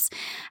important to us.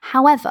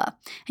 However,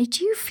 I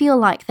do feel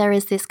like there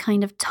is this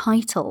kind of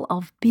title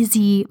of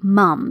busy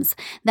mums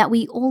that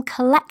we all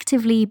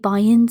collectively buy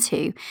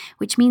into,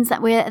 which means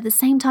that we're at the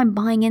same time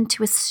buying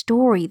into a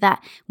story that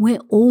we're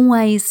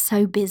always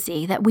so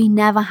busy that we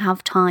never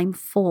have time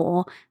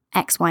for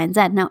X, Y, and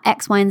Z. Now,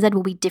 X, Y, and Z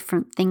will be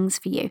different things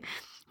for you.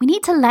 We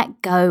need to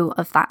let go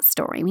of that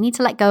story. We need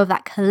to let go of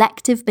that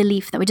collective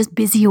belief that we're just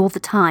busy all the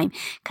time,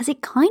 because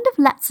it kind of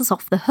lets us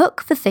off the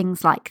hook for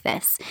things like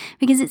this.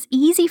 Because it's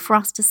easy for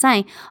us to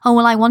say, oh,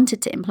 well, I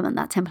wanted to implement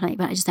that template,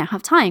 but I just don't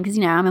have time because,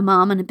 I'm a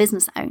mom and a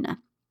business owner.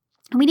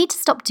 And we need to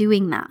stop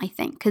doing that, I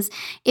think, because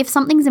if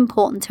something's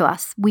important to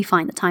us, we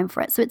find the time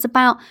for it. So it's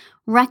about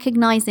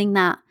recognizing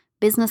that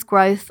business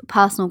growth,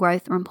 personal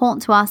growth are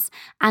important to us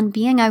and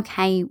being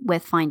okay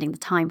with finding the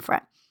time for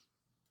it.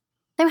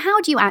 So how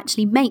do you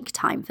actually make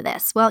time for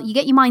this? Well, you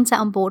get your mindset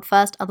on board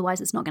first,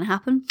 otherwise it's not going to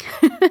happen.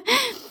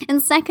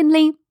 And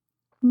secondly,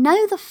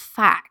 know the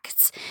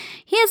facts.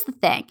 Here's the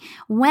thing.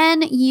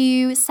 When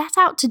you set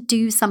out to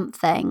do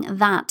something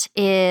that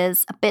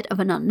is a bit of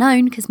an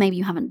unknown, because maybe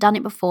you haven't done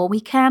it before, we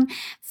can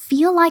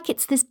feel like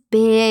it's this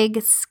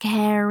big,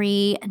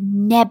 scary,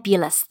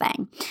 nebulous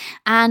thing.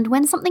 And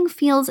when something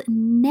feels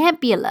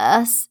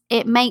nebulous,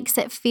 it makes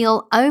it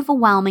feel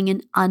overwhelming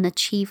and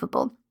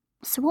unachievable.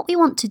 So what we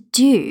want to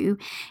do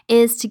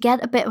is to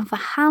get a bit of a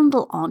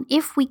handle on,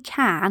 if we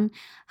can,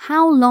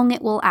 how long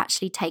it will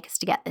actually take us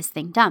to get this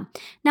thing done.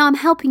 Now, I'm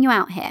helping you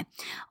out here.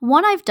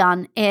 What I've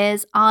done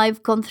is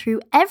I've gone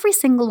through every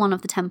single one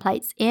of the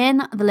templates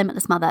in the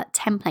Limitless Mother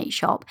template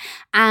shop,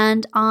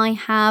 and I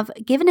have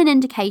given an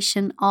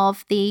indication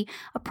of the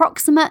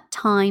approximate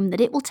time that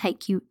it will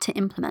take you to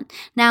implement.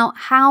 Now,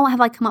 how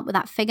have I come up with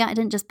that figure? I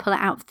didn't just pull it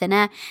out of thin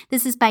air.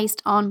 This is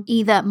based on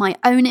either my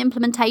own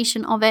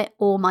implementation of it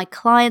or my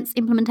client's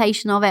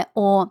implementation of it,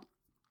 or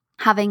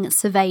having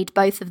surveyed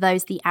both of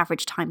those, the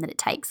average time that it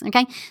takes,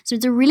 okay? So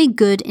it's a really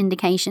good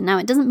indication. Now,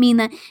 it doesn't mean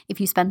that if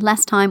you spend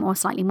less time or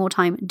slightly more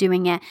time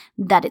doing it,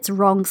 that it's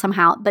wrong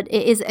somehow, but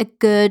it is a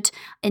good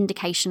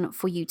indication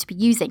for you to be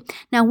using.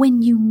 Now,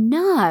 when you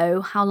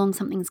know how long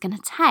something's going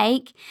to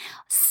take,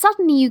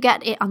 suddenly you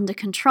get it under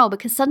control,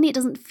 because suddenly it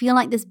doesn't feel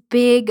like this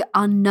big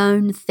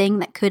unknown thing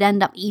that could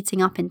end up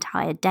eating up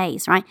entire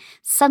days, right?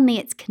 Suddenly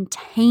it's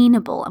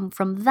containable, and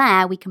from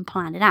there we can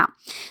plan it out.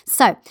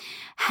 So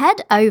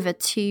head over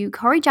to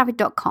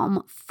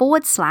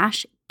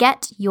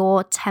CoriJavid.com/get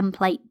your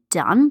template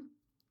done.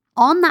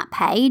 On that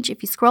page,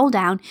 if you scroll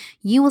down,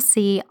 you will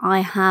see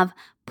I have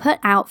put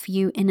out for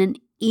you in an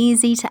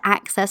easy to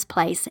access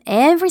place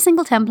every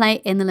single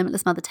template in the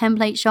Limitless Mother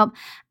template shop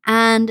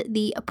and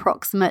the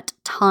approximate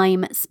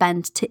time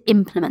spent to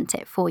implement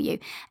it for you.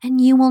 And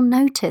you will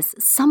notice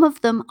some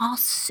of them are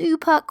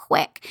super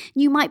quick.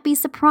 You might be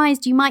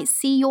surprised. You might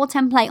see your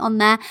template on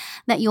there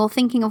that you're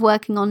thinking of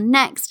working on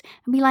next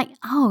and be like,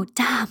 oh,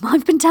 damn,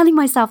 I've been telling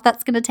myself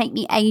that's going to take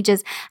me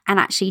ages. And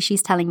actually,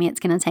 she's telling me it's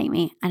going to take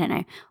me,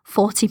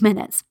 40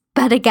 minutes.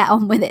 Better get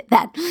on with it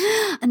then.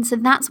 And so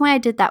that's why I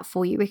did that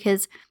for you,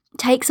 because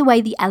takes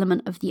away the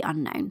element of the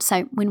unknown.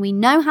 So when we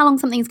know how long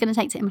something is going to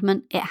take to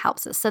implement, it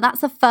helps us. So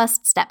that's the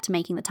first step to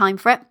making the time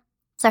for it.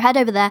 So head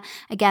over there.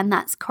 Again,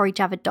 that's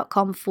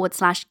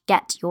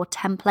CoriJavid.com/get your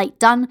template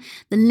done.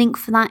 The link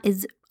for that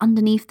is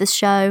underneath the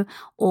show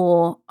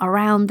or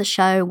around the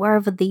show,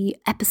 wherever the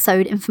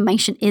episode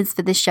information is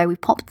for this show. We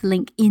popped the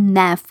link in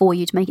there for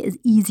you to make it as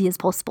easy as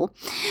possible.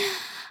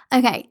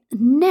 Okay,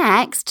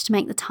 next, to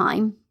make the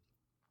time,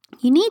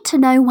 you need to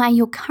know where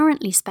you're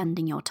currently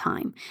spending your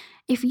time.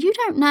 If you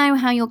don't know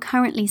how you're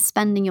currently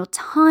spending your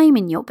time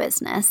in your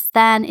business,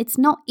 then it's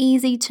not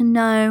easy to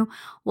know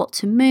what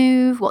to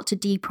move, what to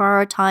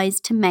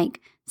deprioritize to make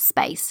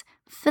space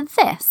for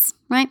this,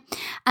 right?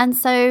 And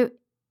so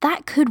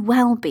that could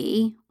well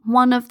be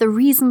one of the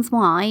reasons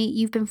why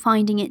you've been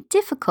finding it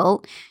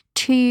difficult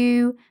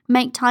to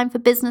make time for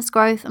business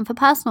growth and for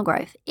personal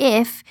growth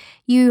if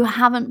you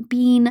haven't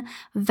been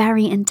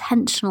very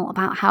intentional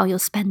about how you're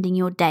spending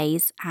your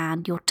days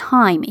and your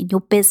time in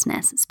your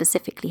business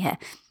specifically here.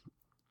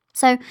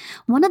 So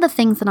one of the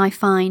things that I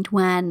find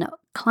when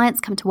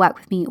clients come to work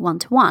with me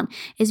one-to-one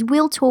is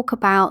we'll talk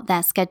about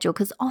their schedule,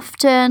 because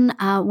often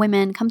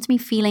women come to me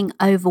feeling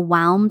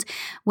overwhelmed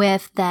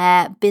with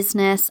their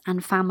business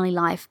and family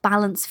life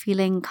balance,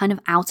 feeling kind of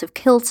out of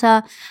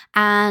kilter.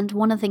 And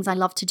one of the things I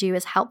love to do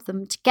is help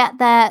them to get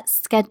their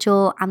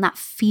schedule and that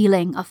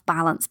feeling of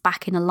balance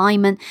back in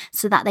alignment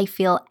so that they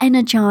feel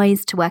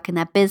energized to work in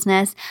their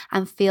business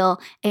and feel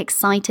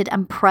excited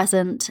and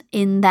present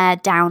in their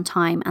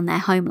downtime and their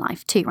home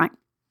life too, right?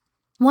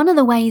 One of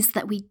the ways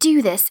that we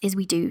do this is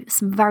we do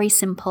some very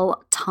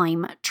simple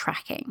time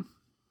tracking.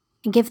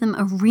 And give them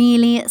a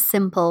really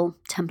simple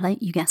template,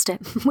 you guessed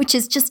it, which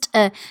is just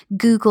a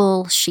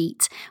Google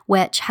sheet,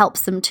 which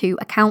helps them to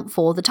account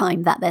for the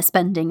time that they're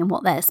spending and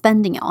what they're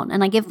spending it on.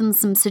 And I give them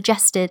some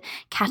suggested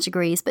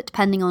categories, but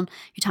depending on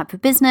your type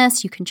of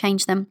business, you can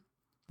change them.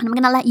 And I'm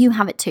going to let you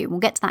have it too. We'll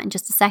get to that in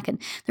just a second.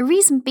 The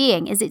reason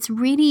being is it's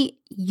really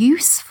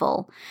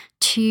useful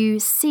to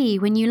see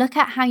when you look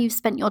at how you've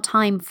spent your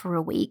time for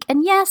a week.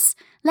 And yes,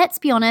 let's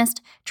be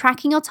honest,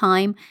 tracking your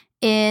time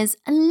is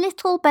a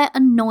little bit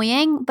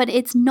annoying, but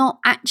it's not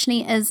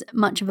actually as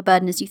much of a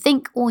burden as you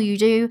think. All you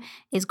do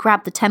is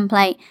grab the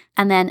template,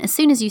 and then as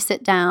soon as you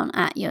sit down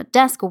at your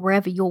desk or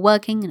wherever you're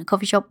working, in a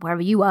coffee shop,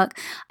 wherever you work,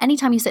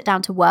 anytime you sit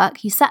down to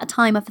work, you set a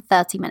timer for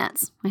 30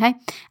 minutes, okay?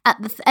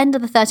 At the end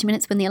of the 30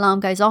 minutes, when the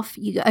alarm goes off,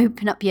 you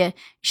open up your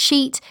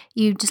sheet,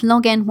 you just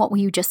log in, what were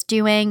you just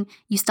doing,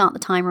 you start the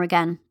timer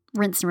again,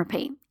 rinse and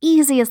repeat.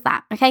 Easy as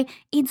that, okay?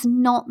 It's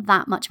not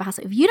that much of a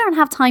hassle. If you don't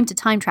have time to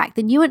time track,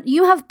 then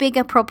you have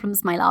bigger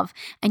problems, my love,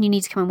 and you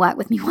need to come and work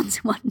with me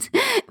one-to-one.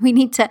 We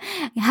need to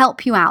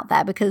help you out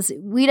there, because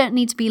we don't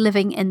need to be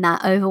living in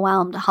that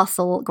overwhelmed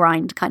hustle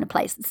grind kind of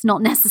place. It's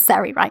not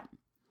necessary, right?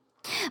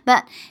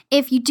 But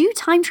if you do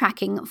time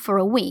tracking for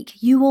a week,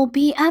 you will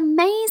be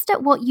amazed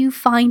at what you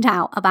find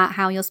out about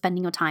how you're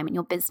spending your time in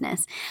your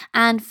business.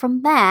 And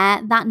from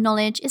there, that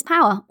knowledge is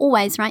power,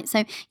 always, right?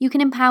 So you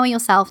can empower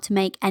yourself to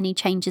make any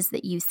changes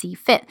that you see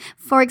fit.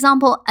 For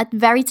example, a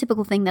very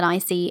typical thing that I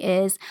see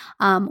is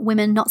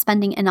women not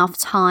spending enough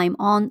time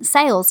on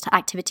sales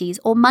activities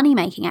or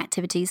money-making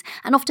activities.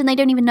 And often they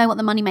don't even know what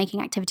the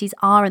money-making activities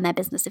are in their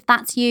business. If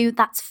that's you,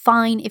 that's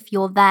fine if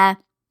you're there.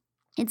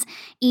 It's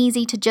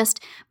easy to just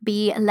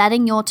be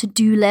letting your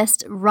to-do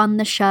list run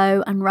the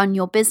show and run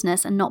your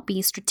business and not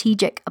be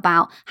strategic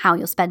about how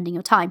you're spending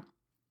your time.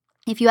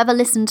 If you ever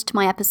listened to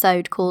my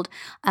episode called,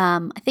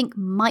 I think,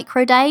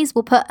 Micro Days,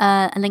 we'll put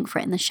a link for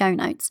it in the show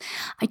notes.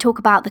 I talk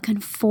about the kind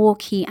of 4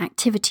 key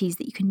activities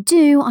that you can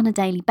do on a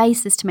daily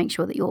basis to make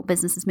sure that your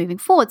business is moving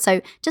forward.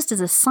 So just as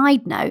a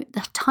side note,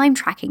 the time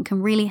tracking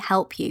can really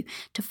help you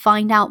to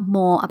find out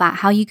more about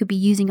how you could be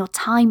using your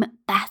time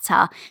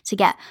better to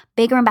get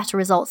bigger and better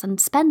results and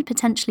spend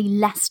potentially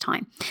less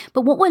time.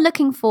 But what we're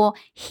looking for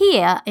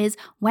here is,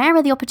 where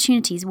are the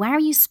opportunities? Where are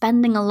you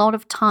spending a lot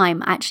of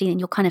time actually, and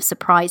you're kind of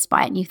surprised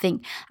by it and you think,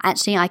 think,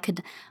 actually, I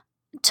could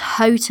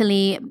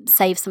totally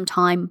save some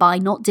time by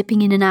not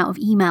dipping in and out of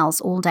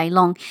emails all day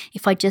long.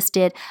 If I just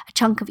did a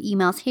chunk of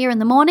emails here in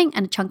the morning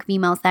and a chunk of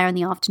emails there in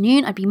the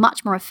afternoon, I'd be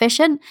much more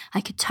efficient.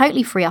 I could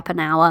totally free up an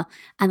hour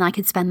and I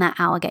could spend that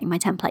hour getting my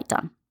template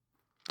done.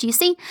 Do you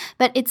see?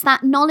 But it's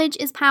that knowledge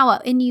is power.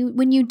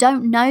 When you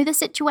don't know the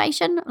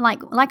situation,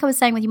 like I was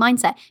saying with your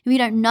mindset, if you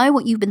don't know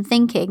what you've been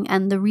thinking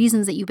and the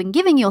reasons that you've been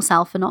giving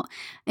yourself for not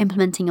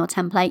implementing your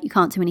template, you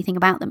can't do anything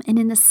about them. And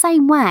in the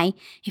same way,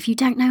 if you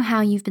don't know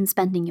how you've been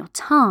spending your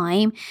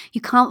time,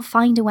 you can't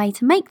find a way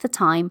to make the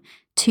time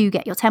to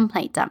get your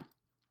template done.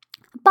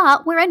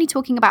 But we're only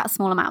talking about a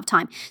small amount of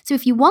time. So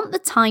if you want the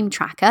time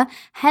tracker,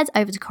 head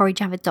over to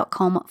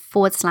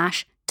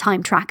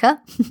CoriJavid.com/time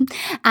tracker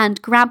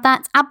and grab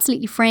that. It's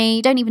absolutely free.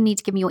 You don't even need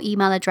to give me your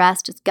email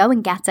address. Just go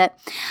and get it.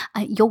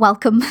 You're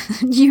welcome.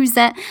 Use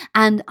it.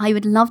 And I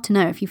would love to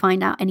know if you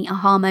find out any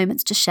aha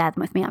moments, just share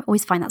them with me. I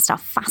always find that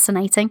stuff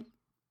fascinating.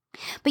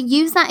 But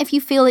use that if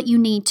you feel that you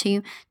need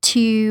to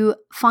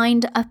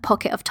find a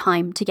pocket of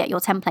time to get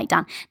your template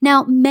done.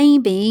 Now,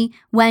 maybe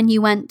when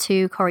you went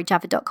to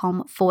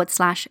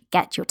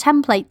CoriJavid.com/get your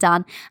template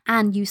done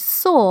and you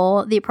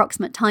saw the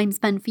approximate time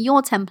spent for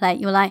your template,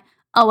 you were like,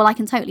 oh, well, I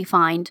can totally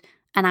find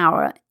an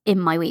hour in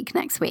my week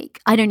next week.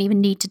 I don't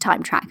even need to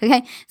time track,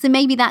 okay? So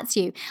maybe that's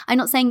you. I'm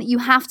not saying that you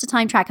have to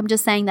time track. I'm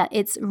just saying that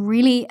it's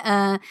really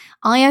an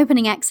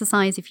eye-opening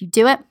exercise if you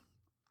do it.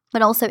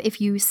 But also if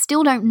you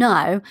still don't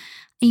know,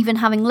 even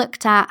having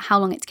looked at how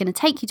long it's going to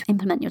take you to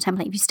implement your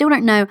template, if you still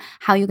don't know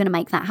how you're going to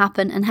make that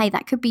happen, and hey,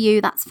 that could be you,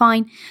 that's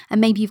fine.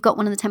 And maybe you've got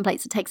one of the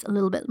templates that takes a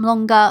little bit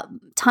longer.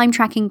 Time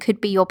tracking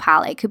could be your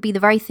pal. It could be the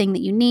very thing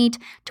that you need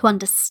to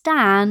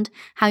understand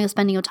how you're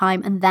spending your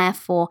time and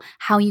therefore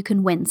how you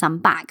can win some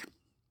back.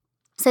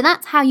 So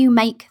that's how you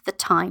make the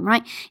time,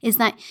 right? Is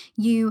that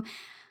you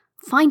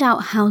find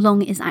out how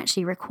long is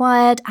actually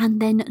required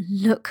and then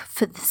look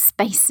for the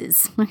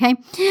spaces, okay?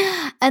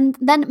 And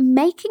then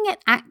making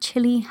it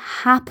actually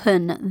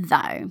happen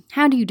though.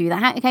 How do you do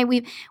that? Okay,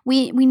 we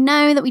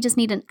know that we just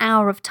need an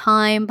hour of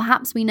time.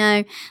 Perhaps we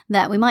know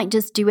that we might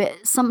just do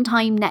it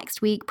sometime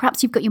next week.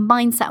 Perhaps you've got your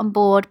mindset on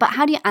board, but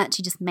how do you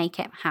actually just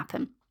make it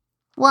happen?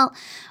 Well,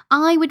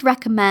 I would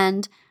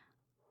recommend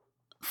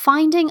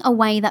finding a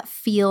way that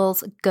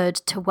feels good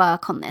to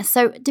work on this.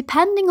 So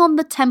depending on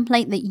the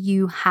template that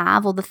you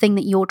have or the thing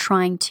that you're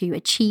trying to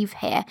achieve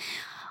here,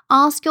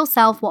 ask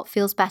yourself what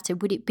feels better.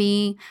 Would it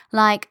be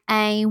like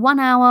a 1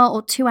 hour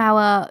or 2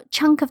 hour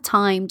chunk of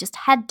time, just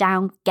head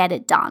down, get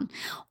it done?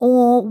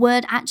 Or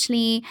would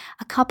actually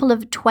a couple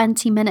of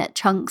 20-minute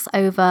chunks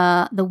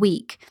over the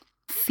week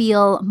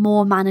feel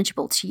more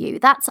manageable to you?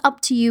 That's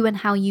up to you and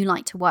how you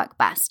like to work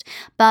best.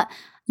 But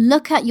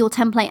look at your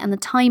template and the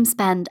time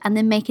spent and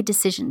then make a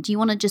decision. Do you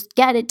want to just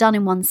get it done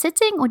in one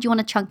sitting or do you want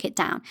to chunk it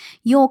down?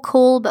 Your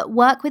call, but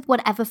work with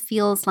whatever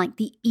feels like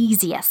the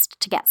easiest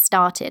to get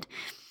started.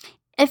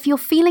 If you're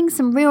feeling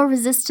some real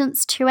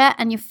resistance to it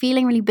and you're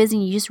feeling really busy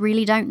and you just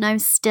really don't know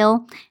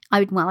still,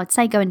 I'd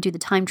say go and do the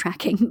time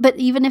tracking. But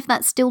even if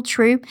that's still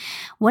true,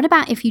 what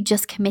about if you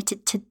just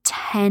committed to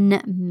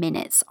 10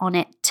 minutes on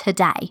it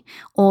today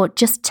or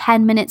just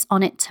 10 minutes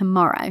on it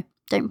tomorrow?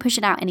 Don't push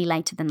it out any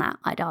later than that,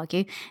 I'd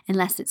argue,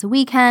 unless it's a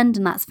weekend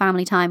and that's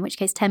family time, in which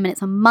case 10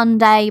 minutes on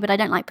Monday, but I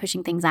don't like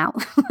pushing things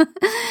out.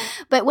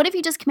 But what if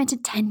you just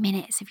committed 10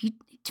 minutes? If you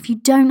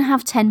don't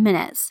have 10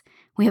 minutes,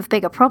 we have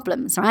bigger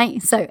problems,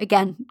 right? So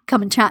again,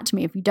 come and chat to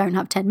me if you don't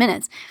have 10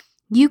 minutes.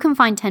 You can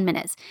find 10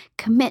 minutes.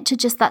 Commit to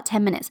just that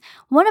 10 minutes.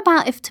 What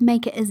about if to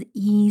make it as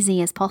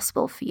easy as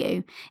possible for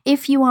you?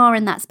 If you are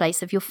in that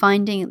space, if you're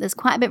finding there's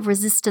quite a bit of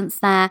resistance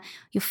there,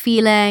 you're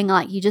feeling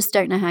like you just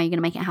don't know how you're going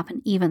to make it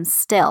happen even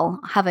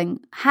still,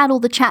 having had all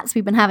the chats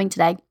we've been having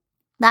today,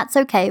 that's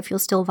okay if you're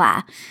still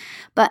there.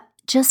 But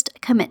just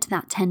commit to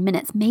that 10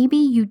 minutes. Maybe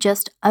you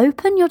just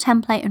open your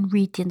template and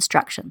read the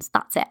instructions.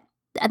 That's it.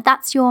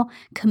 That's your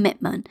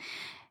commitment.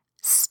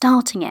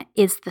 Starting it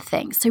is the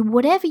thing. So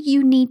whatever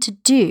you need to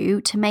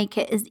do to make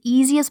it as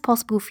easy as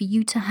possible for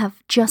you to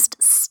have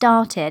just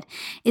started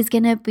is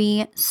going to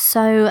be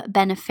so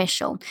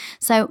beneficial.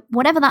 So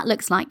whatever that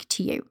looks like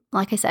to you,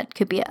 like I said, it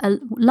could be a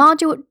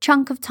larger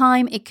chunk of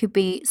time. It could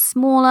be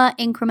smaller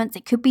increments.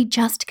 It could be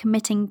just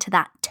committing to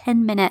that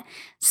 10-minute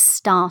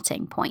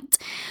starting point.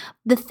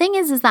 The thing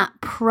is that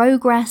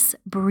progress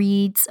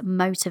breeds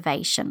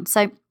motivation.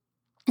 So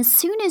as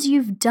soon as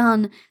you've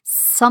done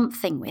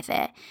something with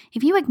it,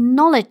 if you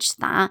acknowledge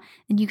that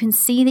and you can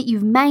see that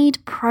you've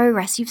made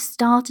progress, you've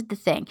started the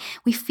thing,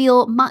 we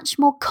feel much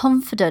more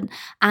confident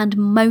and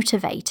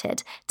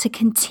motivated to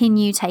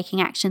continue taking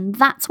action.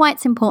 That's why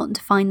it's important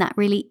to find that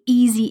really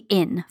easy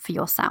in for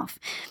yourself.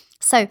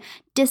 So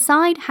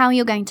decide how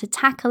you're going to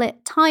tackle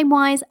it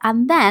time-wise,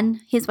 and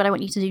then here's what I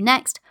want you to do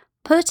next.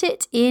 Put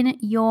it in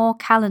your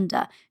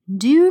calendar.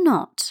 Do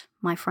not,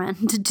 my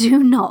friend,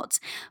 do not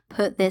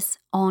put this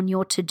on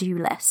your to-do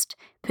list.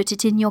 Put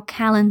it in your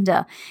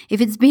calendar.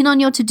 If it's been on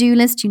your to-do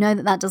list, you know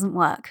that doesn't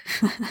work.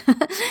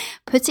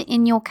 Put it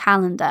in your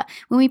calendar.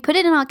 When we put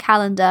it in our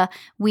calendar,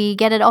 we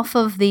get it off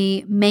of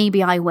the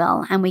maybe I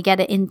will, and we get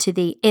it into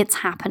the it's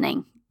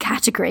happening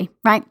category,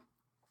 right?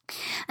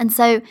 And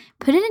so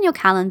put it in your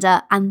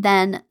calendar and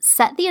then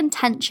set the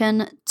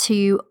intention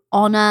to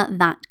honor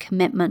that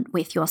commitment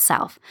with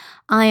yourself.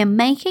 I am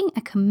making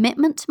a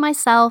commitment to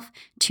myself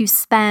to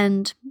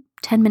spend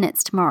 10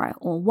 minutes tomorrow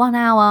or 1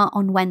 hour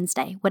on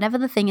Wednesday, whatever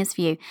the thing is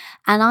for you.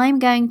 And I'm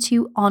going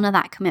to honor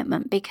that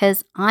commitment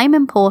because I'm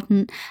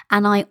important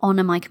and I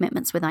honor my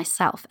commitments with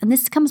myself. And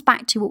this comes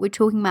back to what we were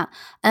talking about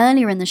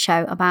earlier in the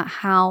show about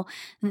how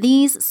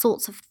these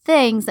sorts of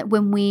things that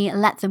when we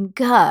let them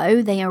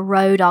go, they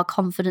erode our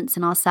confidence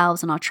in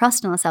ourselves and our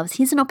trust in ourselves.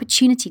 Here's an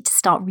opportunity to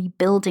start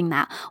rebuilding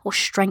that or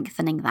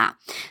strengthening that.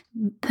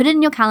 Put it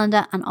in your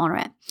calendar and honor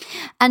it.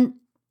 And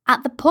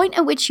at the point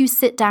at which you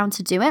sit down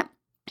to do it,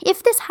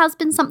 if this has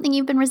been something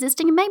you've been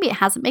resisting, and maybe it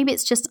hasn't, maybe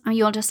it's just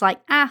you're just like,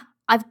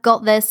 I've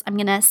got this, I'm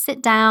going to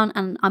sit down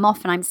and I'm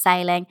off and I'm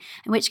sailing,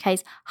 in which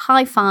case,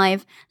 high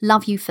five,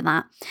 love you for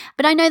that.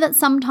 But I know that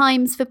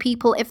sometimes for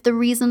people, if the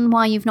reason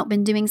why you've not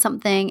been doing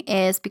something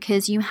is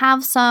because you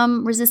have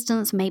some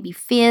resistance, maybe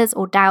fears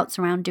or doubts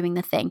around doing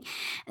the thing,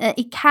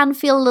 it can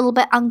feel a little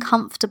bit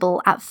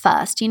uncomfortable at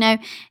first,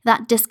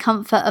 that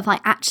discomfort of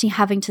like actually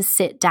having to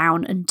sit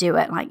down and do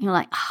it. Like you're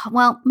like,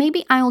 well,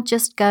 maybe I'll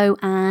just go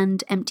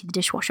and empty the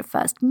dishwasher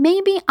first.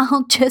 Maybe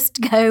I'll just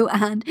go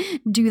and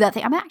do that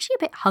thing. I'm actually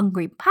a bit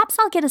hungry. Perhaps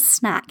I'll get a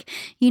snack.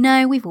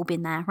 We've all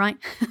been there, right?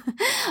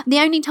 The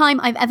only time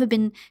I've ever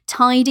been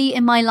tidy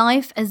in my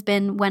life has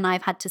been when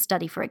I've had to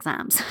study for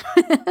exams.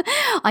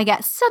 I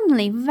get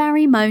suddenly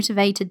very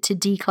motivated to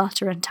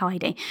declutter and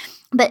tidy.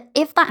 But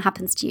if that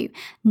happens to you,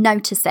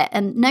 notice it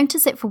and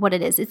notice it for what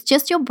it is. It's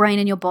just your brain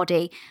and your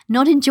body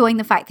not enjoying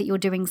the fact that you're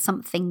doing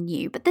something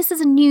new. But this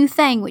is a new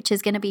thing, which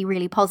is going to be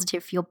really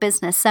positive for your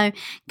business. So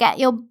get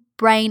your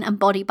brain and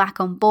body back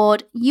on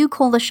board. You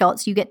call the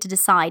shots, you get to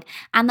decide.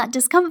 And that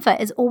discomfort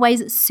is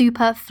always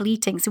super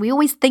fleeting. So we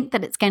always think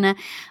that it's going to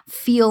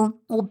feel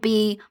or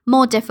be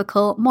more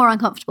difficult, more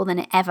uncomfortable than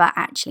it ever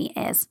actually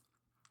is.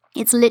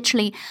 It's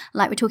literally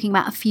like we're talking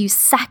about a few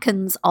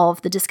seconds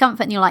of the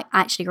discomfort and you're like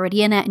actually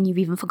already in it and you've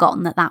even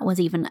forgotten that that was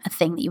even a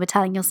thing that you were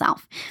telling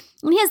yourself.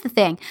 And here's the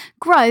thing,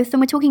 growth, and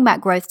we're talking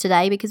about growth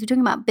today because we're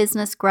talking about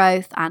business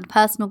growth and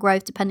personal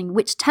growth depending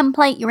which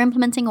template you're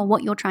implementing or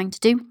what you're trying to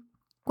do.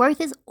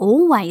 Growth is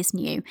always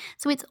new,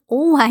 so it's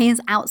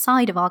always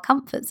outside of our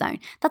comfort zone.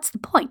 That's the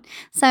point.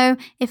 So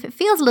if it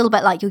feels a little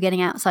bit like you're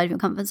getting outside of your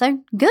comfort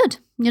zone, good.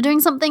 You're doing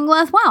something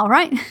worthwhile,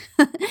 right?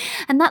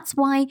 And that's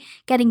why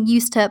getting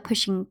used to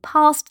pushing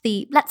past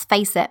the, let's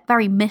face it,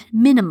 very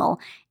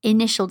minimal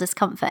initial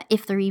discomfort,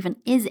 if there even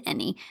is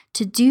any,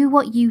 to do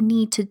what you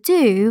need to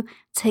do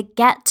to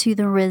get to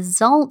the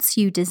results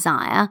you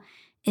desire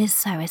is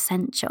so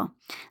essential.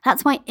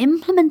 That's why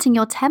implementing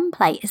your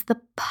template is the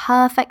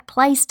perfect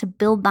place to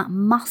build that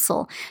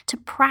muscle, to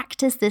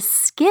practice this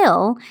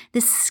skill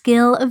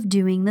of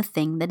doing the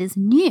thing that is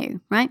new,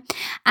 right?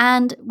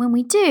 And when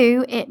we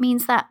do, it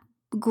means that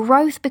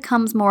growth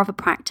becomes more of a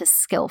practice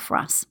skill for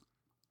us.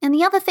 And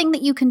the other thing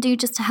that you can do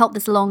just to help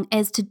this along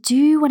is to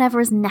do whatever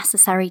is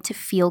necessary to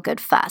feel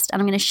good first.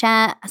 And I'm going to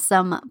share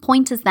some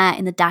pointers there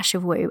in the Dash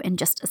of Woo in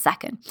just a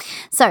second.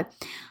 So,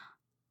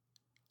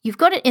 you've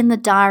got it in the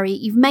diary,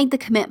 you've made the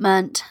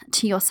commitment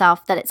to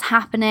yourself that it's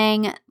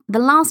happening. The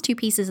last two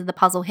pieces of the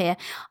puzzle here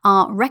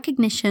are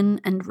recognition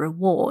and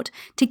reward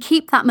to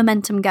keep that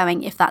momentum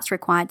going if that's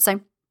required.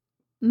 So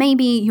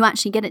maybe you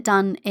actually get it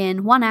done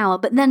in 1 hour,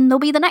 but then there'll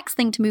be the next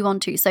thing to move on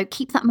to. So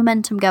keep that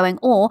momentum going.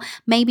 Or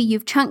maybe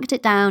you've chunked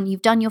it down,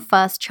 you've done your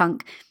first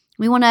chunk.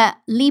 We want to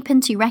leap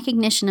into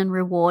recognition and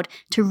reward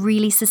to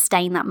really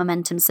sustain that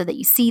momentum so that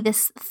you see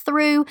this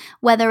through,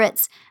 whether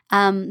it's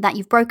that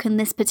you've broken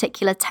this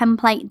particular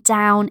template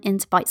down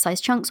into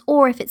bite-sized chunks,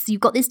 or if it's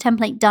you've got this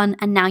template done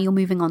and now you're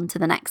moving on to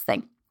the next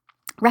thing.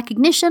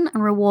 Recognition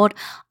and reward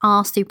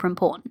are super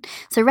important.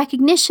 So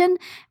recognition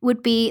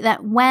would be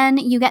that when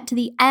you get to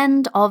the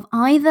end of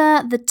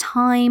either the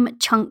time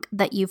chunk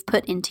that you've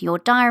put into your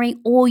diary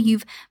or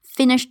you've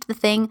finished the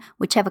thing,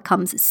 whichever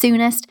comes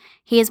soonest,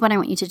 here's what I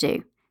want you to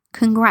do.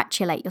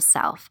 Congratulate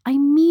yourself. I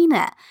mean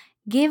it.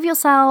 Give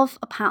yourself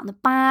a pat on the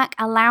back.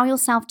 Allow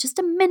yourself just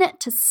a minute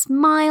to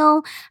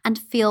smile and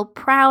feel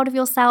proud of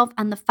yourself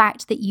and the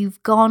fact that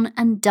you've gone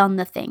and done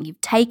the thing.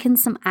 You've taken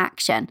some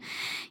action.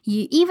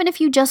 Even if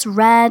you just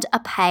read a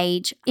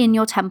page in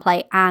your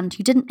template and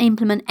you didn't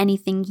implement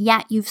anything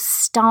yet, you've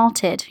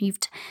started. You've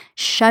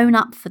shown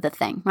up for the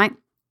thing, right?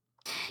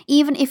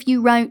 Even if you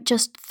wrote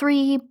just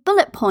 3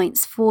 bullet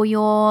points for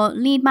your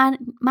lead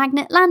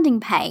magnet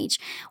landing page,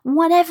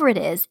 whatever it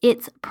is,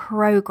 it's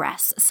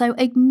progress. So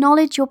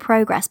acknowledge your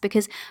progress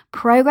because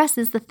progress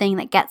is the thing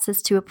that gets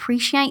us to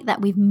appreciate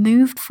that we've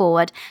moved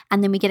forward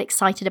and then we get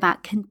excited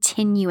about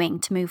continuing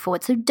to move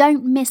forward. So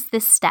don't miss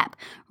this step.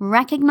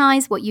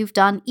 Recognize what you've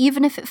done,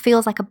 even if it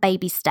feels like a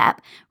baby step.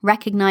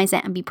 Recognize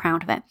it and be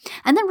proud of it.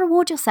 And then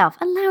reward yourself.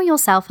 Allow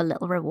yourself a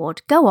little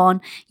reward. Go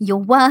on, you're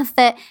worth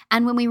it.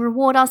 And when we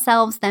reward ourselves,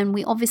 then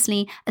we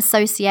obviously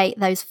associate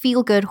those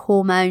feel-good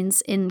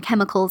hormones in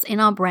chemicals in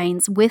our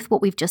brains with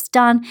what we've just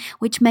done,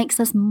 which makes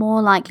us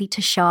more likely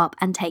to show up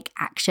and take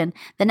action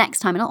the next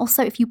time. And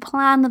also, if you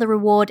plan the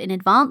reward in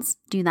advance,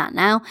 do that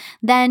now,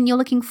 then you're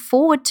looking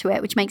forward to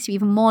it, which makes you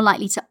even more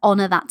likely to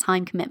honor that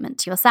time commitment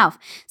to yourself.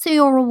 So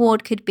your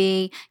reward could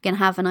be going to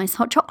have a nice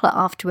hot chocolate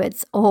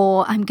afterwards,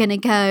 or I'm going to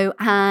go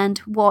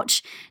and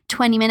watch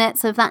 20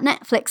 minutes of that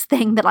Netflix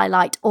thing that I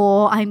liked,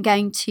 or I'm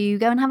going to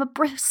go and have a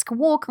brisk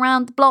walk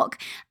around the block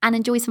and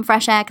enjoy some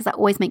fresh air because that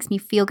always makes me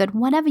feel good.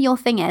 Whatever your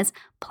thing is,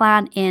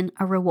 plan in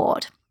a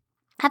reward.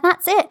 And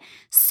that's it.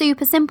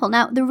 Super simple.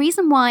 Now, the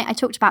reason why I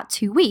talked about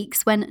 2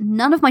 weeks when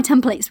none of my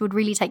templates would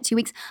really take 2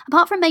 weeks,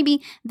 apart from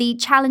maybe the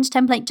challenge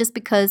template, just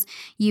because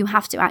you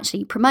have to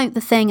actually promote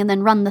the thing and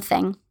then run the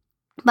thing.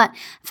 But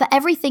for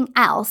everything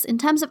else, in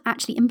terms of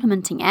actually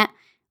implementing it,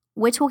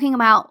 we're talking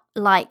about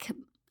like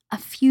a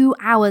few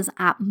hours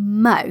at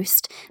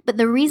most. But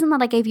the reason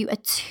that I gave you a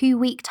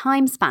 2-week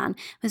time span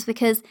was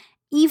because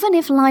even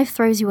if life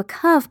throws you a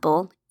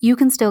curveball, you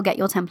can still get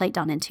your template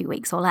done in 2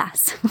 weeks or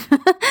less.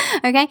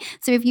 Okay,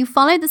 so if you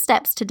follow the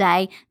steps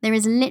today, there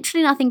is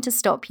literally nothing to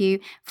stop you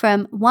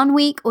from 1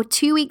 week or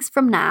 2 weeks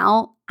from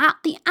now, at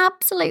the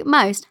absolute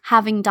most,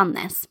 having done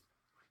this.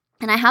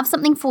 And I have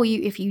something for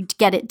you if you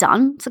get it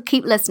done, so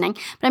keep listening.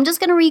 But I'm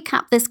just going to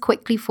recap this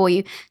quickly for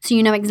you so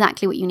you know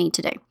exactly what you need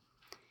to do.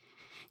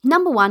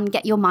 Number 1,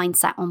 get your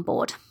mindset on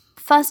board.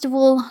 First of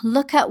all,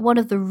 look at what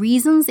are the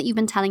reasons that you've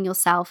been telling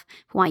yourself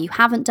for why you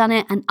haven't done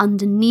it, and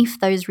underneath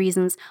those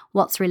reasons,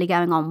 what's really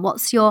going on?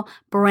 What's your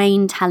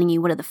brain telling you?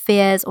 What are the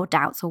fears or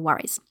doubts or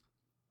worries?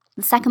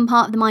 The second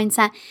part of the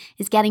mindset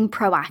is getting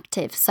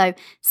proactive. So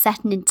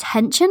set an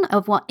intention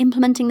of what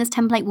implementing this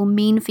template will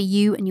mean for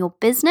you and your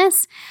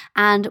business,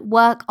 and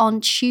work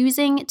on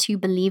choosing to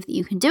believe that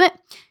you can do it.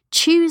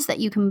 Choose that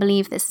you can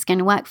believe this is going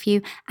to work for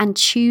you, and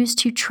choose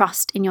to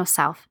trust in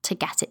yourself to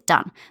get it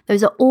done.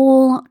 Those are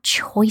all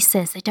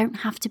choices. They don't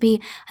have to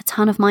be a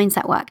ton of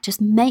mindset work.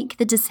 Just make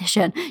the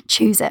decision,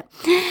 choose it.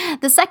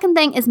 The second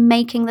thing is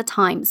making the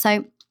time.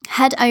 So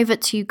head over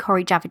to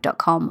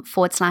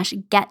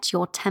CoriJavid.com/get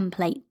your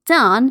template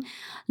done.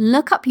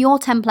 Look up your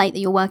template that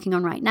you're working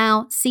on right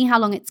now. See how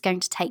long it's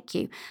going to take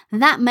you.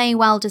 That may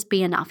well just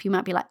be enough. You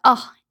might be like,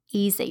 oh,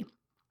 easy.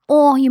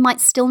 Or you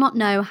might still not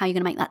know how you're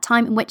going to make that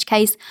time, in which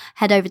case,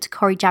 head over to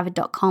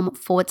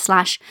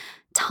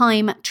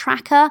CoriJavid.com/time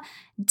tracker.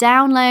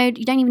 Download,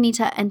 you don't even need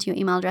to enter your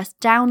email address,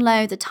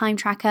 download the time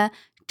tracker.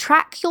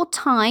 Track your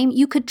time.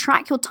 You could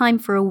track your time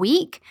for a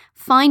week,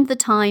 find the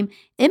time,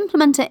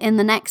 implement it in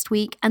the next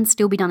week, and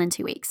still be done in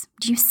 2 weeks.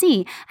 Do you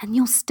see? And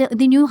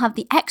then you'll have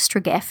the extra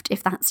gift,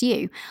 if that's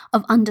you,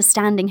 of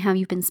understanding how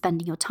you've been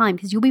spending your time,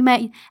 because you'll be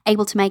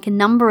able to make a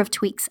number of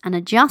tweaks and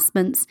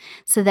adjustments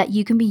so that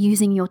you can be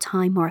using your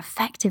time more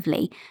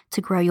effectively to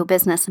grow your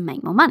business and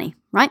make more money,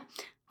 right?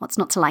 What's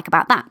not to like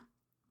about that?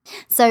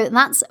 So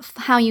that's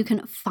how you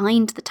can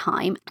find the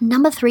time.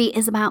 Number 3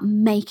 is about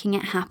making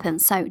it happen.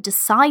 So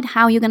decide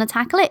how you're going to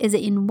tackle it. Is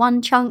it in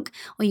one chunk,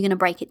 or you're going to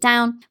break it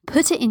down?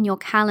 Put it in your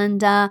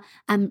calendar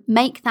and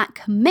make that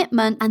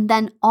commitment, and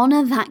then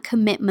honor that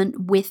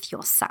commitment with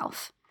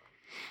yourself.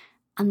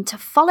 And to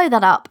follow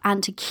that up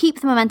and to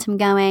keep the momentum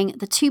going,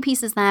 the 2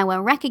 pieces there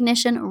were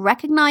recognize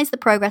the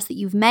progress that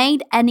you've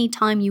made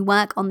anytime you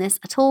work on this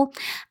at all,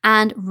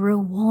 and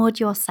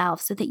reward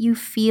yourself so that you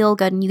feel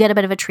good and you get a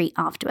bit of a treat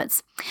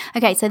afterwards.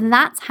 Okay, so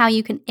that's how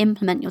you can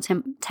implement your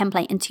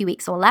template in 2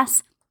 weeks or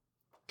less.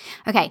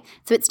 Okay,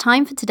 so it's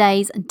time for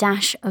today's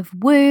dash of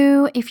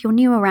woo. If you're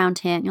new around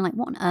here and you're like,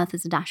 what on earth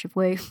is a dash of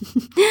woo?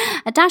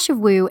 A dash of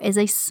woo is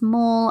a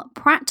small,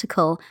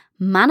 practical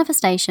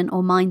manifestation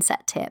or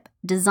mindset tip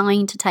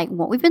designed to take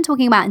what we've been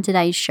talking about in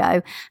today's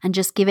show and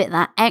just give it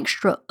that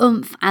extra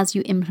oomph as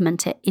you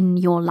implement it in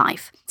your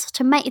life. So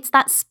it's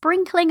that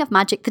sprinkling of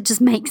magic that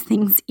just makes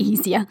things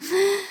easier.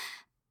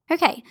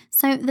 Okay,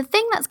 so the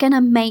thing that's going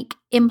to make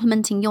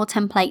implementing your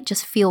template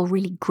just feel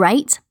really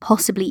great,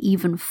 possibly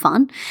even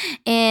fun,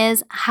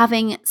 is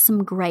having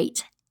some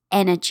great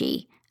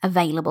energy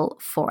available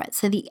for it.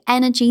 So the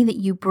energy that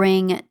you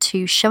bring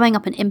to showing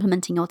up and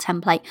implementing your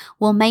template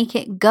will make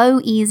it go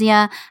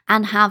easier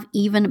and have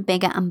even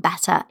bigger and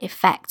better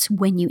effects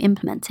when you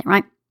implement it,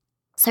 right?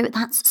 So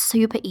that's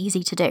super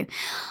easy to do.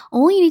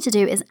 All you need to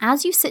do is,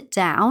 as you sit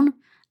down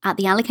at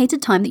the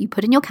allocated time that you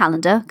put in your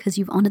calendar, because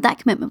you've honored that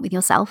commitment with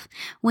yourself,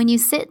 when you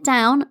sit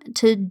down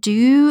to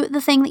do the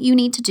thing that you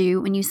need to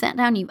do, when you sit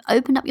down, you've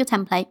opened up your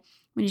template,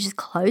 when you just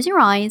close your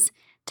eyes,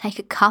 take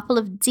a couple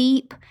of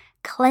deep,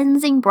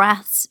 cleansing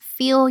breaths,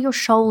 feel your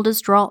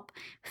shoulders drop,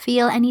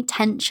 feel any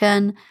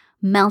tension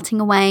melting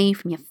away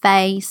from your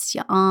face,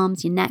 your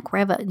arms, your neck,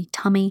 wherever, your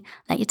tummy,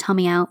 let your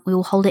tummy out. We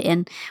will hold it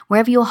in.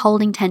 Wherever you're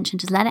holding tension,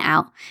 just let it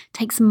out.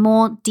 Take some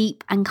more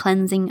deep and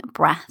cleansing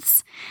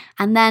breaths.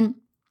 And then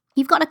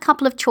you've got a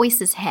couple of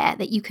choices here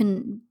that you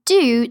can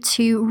do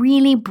to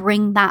really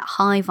bring that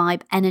high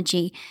vibe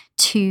energy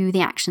to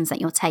the actions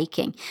that you're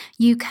taking.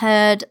 You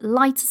could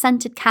light a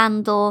scented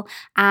candle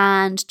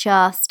and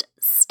just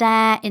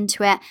stare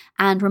into it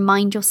and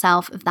remind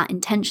yourself of that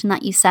intention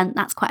that you sent.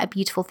 That's quite a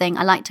beautiful thing.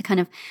 I like to kind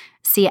of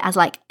see it as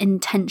like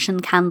intention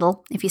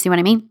candle, if you see what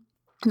I mean.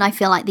 And I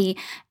feel like the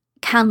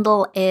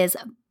candle is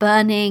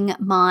burning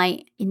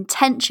my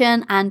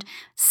intention and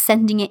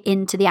sending it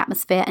into the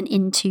atmosphere and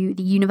into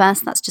the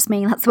universe. That's just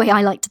me. That's the way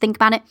I like to think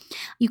about it.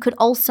 You could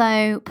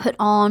also put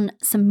on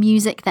some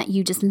music that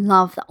you just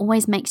love that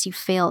always makes you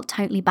feel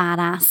totally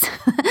badass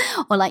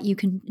or like you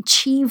can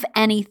achieve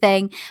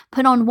anything.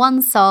 Put on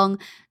one song,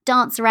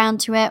 dance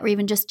around to it, or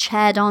even just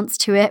chair dance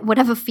to it,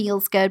 whatever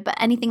feels good, but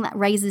anything that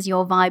raises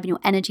your vibe and your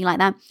energy like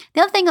that.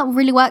 The other thing that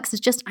really works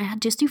is I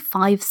just do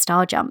 5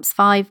 star jumps,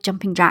 5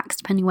 jumping jacks,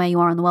 depending where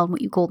you are in the world and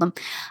what you call them.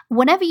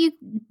 Whatever you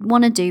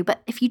want to do,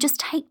 but if you just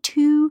take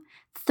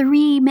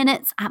 2-3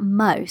 minutes at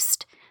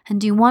most and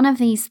do one of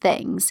these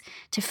things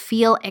to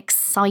feel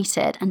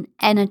excited and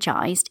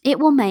energized, it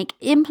will make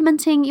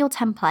implementing your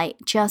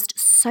template just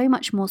so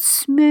much more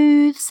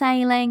smooth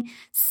sailing,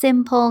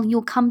 simple.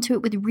 You'll come to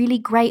it with really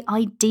great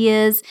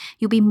ideas.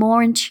 You'll be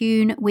more in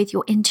tune with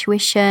your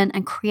intuition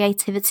and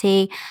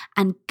creativity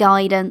and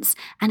guidance,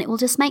 and it will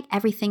just make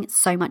everything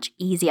so much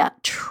easier.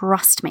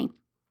 Trust me.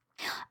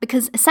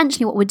 Because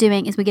essentially what we're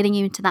doing is we're getting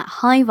you into that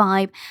high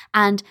vibe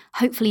and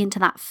hopefully into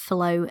that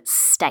flow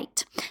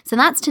state. So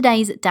that's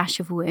today's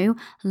Dash of Woo.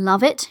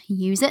 Love it.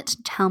 Use it.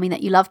 Tell me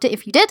that you loved it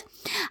if you did.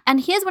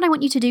 And here's what I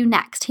want you to do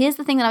next. Here's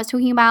the thing that I was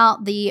talking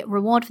about, the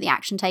reward for the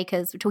action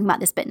takers. We're talking about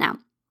this bit now.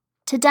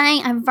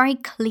 Today, I have a very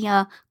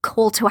clear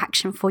call to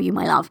action for you,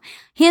 my love.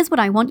 Here's what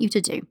I want you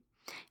to do.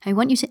 I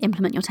want you to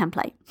implement your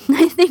template.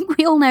 I think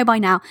we all know by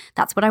now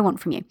that's what I want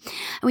from you.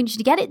 I want you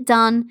to get it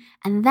done,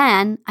 and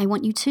then I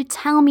want you to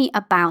tell me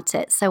about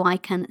it so I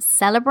can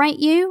celebrate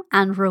you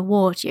and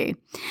reward you.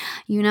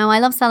 You know I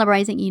love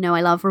celebrating. You know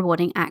I love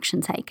rewarding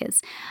action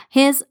takers.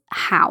 Here's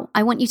how.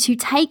 I want you to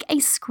take a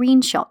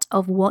screenshot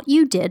of what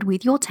you did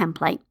with your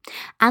template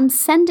and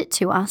send it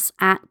to us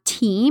at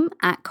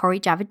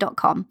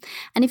team@CoreyJavid.com.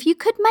 And if you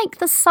could make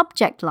the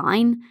subject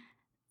line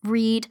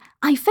read,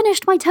 I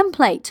finished my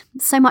template,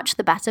 so much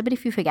the better. But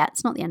if you forget,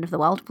 it's not the end of the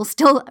world. We'll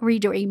still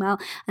read your email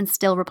and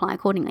still reply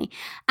accordingly.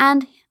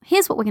 And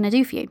here's what we're going to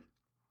do for you.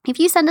 If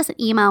you send us an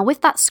email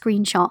with that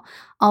screenshot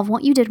of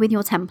what you did with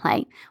your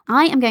template,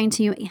 I am going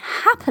to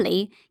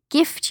happily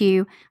gift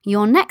you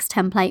your next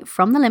template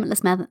from the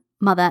Limitless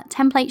Mother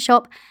template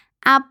shop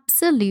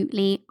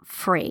absolutely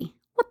free.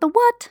 What the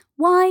what?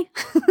 Why?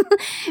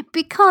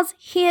 Because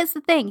here's the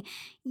thing.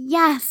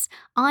 Yes,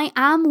 I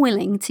am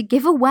willing to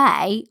give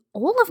away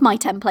all of my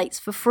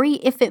templates for free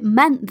if it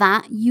meant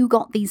that you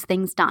got these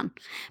things done.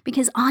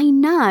 Because I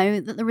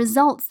know that the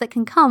results that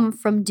can come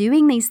from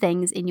doing these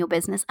things in your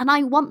business, and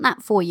I want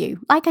that for you.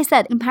 Like I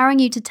said, empowering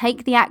you to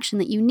take the action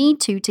that you need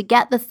to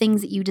get the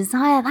things that you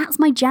desire, that's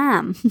my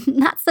jam.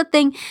 That's the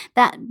thing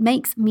that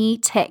makes me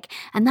tick.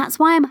 And that's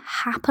why I'm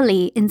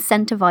happily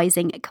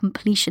incentivizing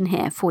completion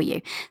here for you.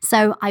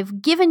 So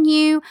I've given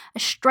you a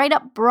straight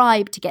up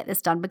bribe to get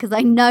this done because I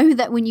know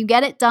that when you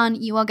get it done,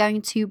 you are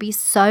going to be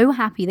so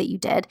happy that you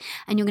did.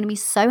 And you're going to be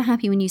so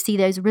happy when you see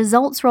those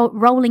results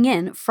rolling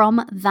in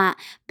from that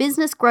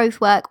business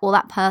growth work or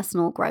that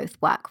personal growth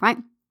work, right?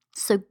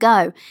 So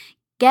go.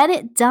 Get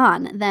it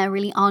done. There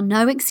really are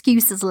no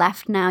excuses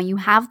left now. You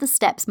have the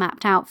steps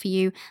mapped out for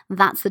you.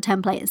 That's the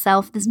template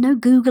itself. There's no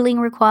Googling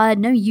required,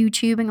 no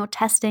YouTubing or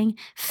testing.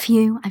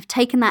 Phew, I've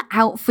taken that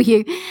out for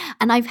you.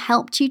 And I've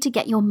helped you to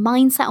get your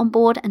mindset on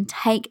board and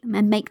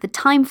make the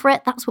time for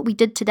it. That's what we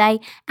did today.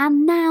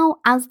 And now,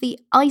 as the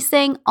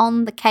icing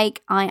on the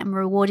cake, I am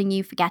rewarding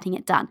you for getting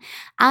it done.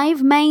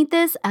 I've made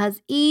this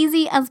as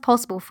easy as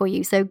possible for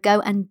you. So go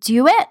and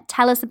do it.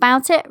 Tell us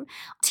about it.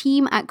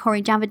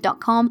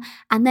 team@CoreyJavid.com,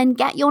 and then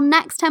get your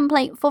next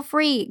template for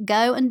free.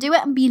 Go and do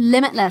it and be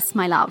limitless,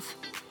 my love.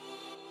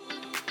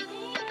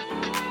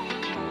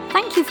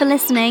 Thank you for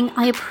listening.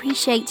 I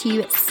appreciate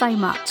you so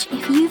much.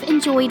 If you've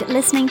enjoyed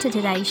listening to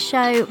today's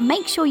show,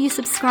 make sure you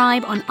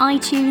subscribe on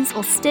iTunes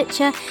or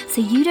Stitcher so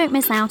you don't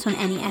miss out on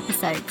any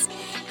episodes.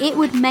 It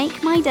would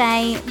make my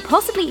day,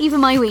 possibly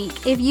even my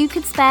week, if you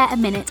could spare a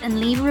minute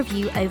and leave a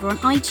review over on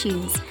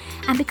iTunes.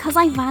 And because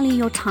I value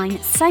your time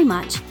so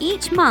much,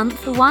 each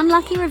month one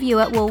lucky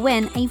reviewer will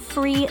win a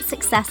free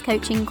success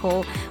coaching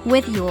call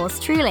with yours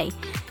truly.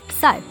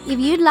 So, if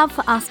you'd love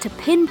for us to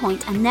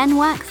pinpoint and then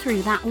work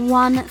through that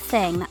one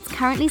thing that's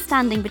currently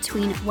standing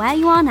between where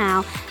you are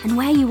now and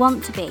where you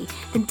want to be,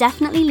 then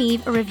definitely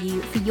leave a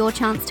review for your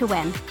chance to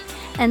win.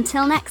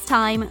 Until next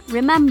time,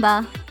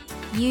 remember,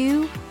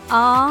 you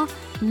are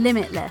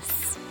limitless.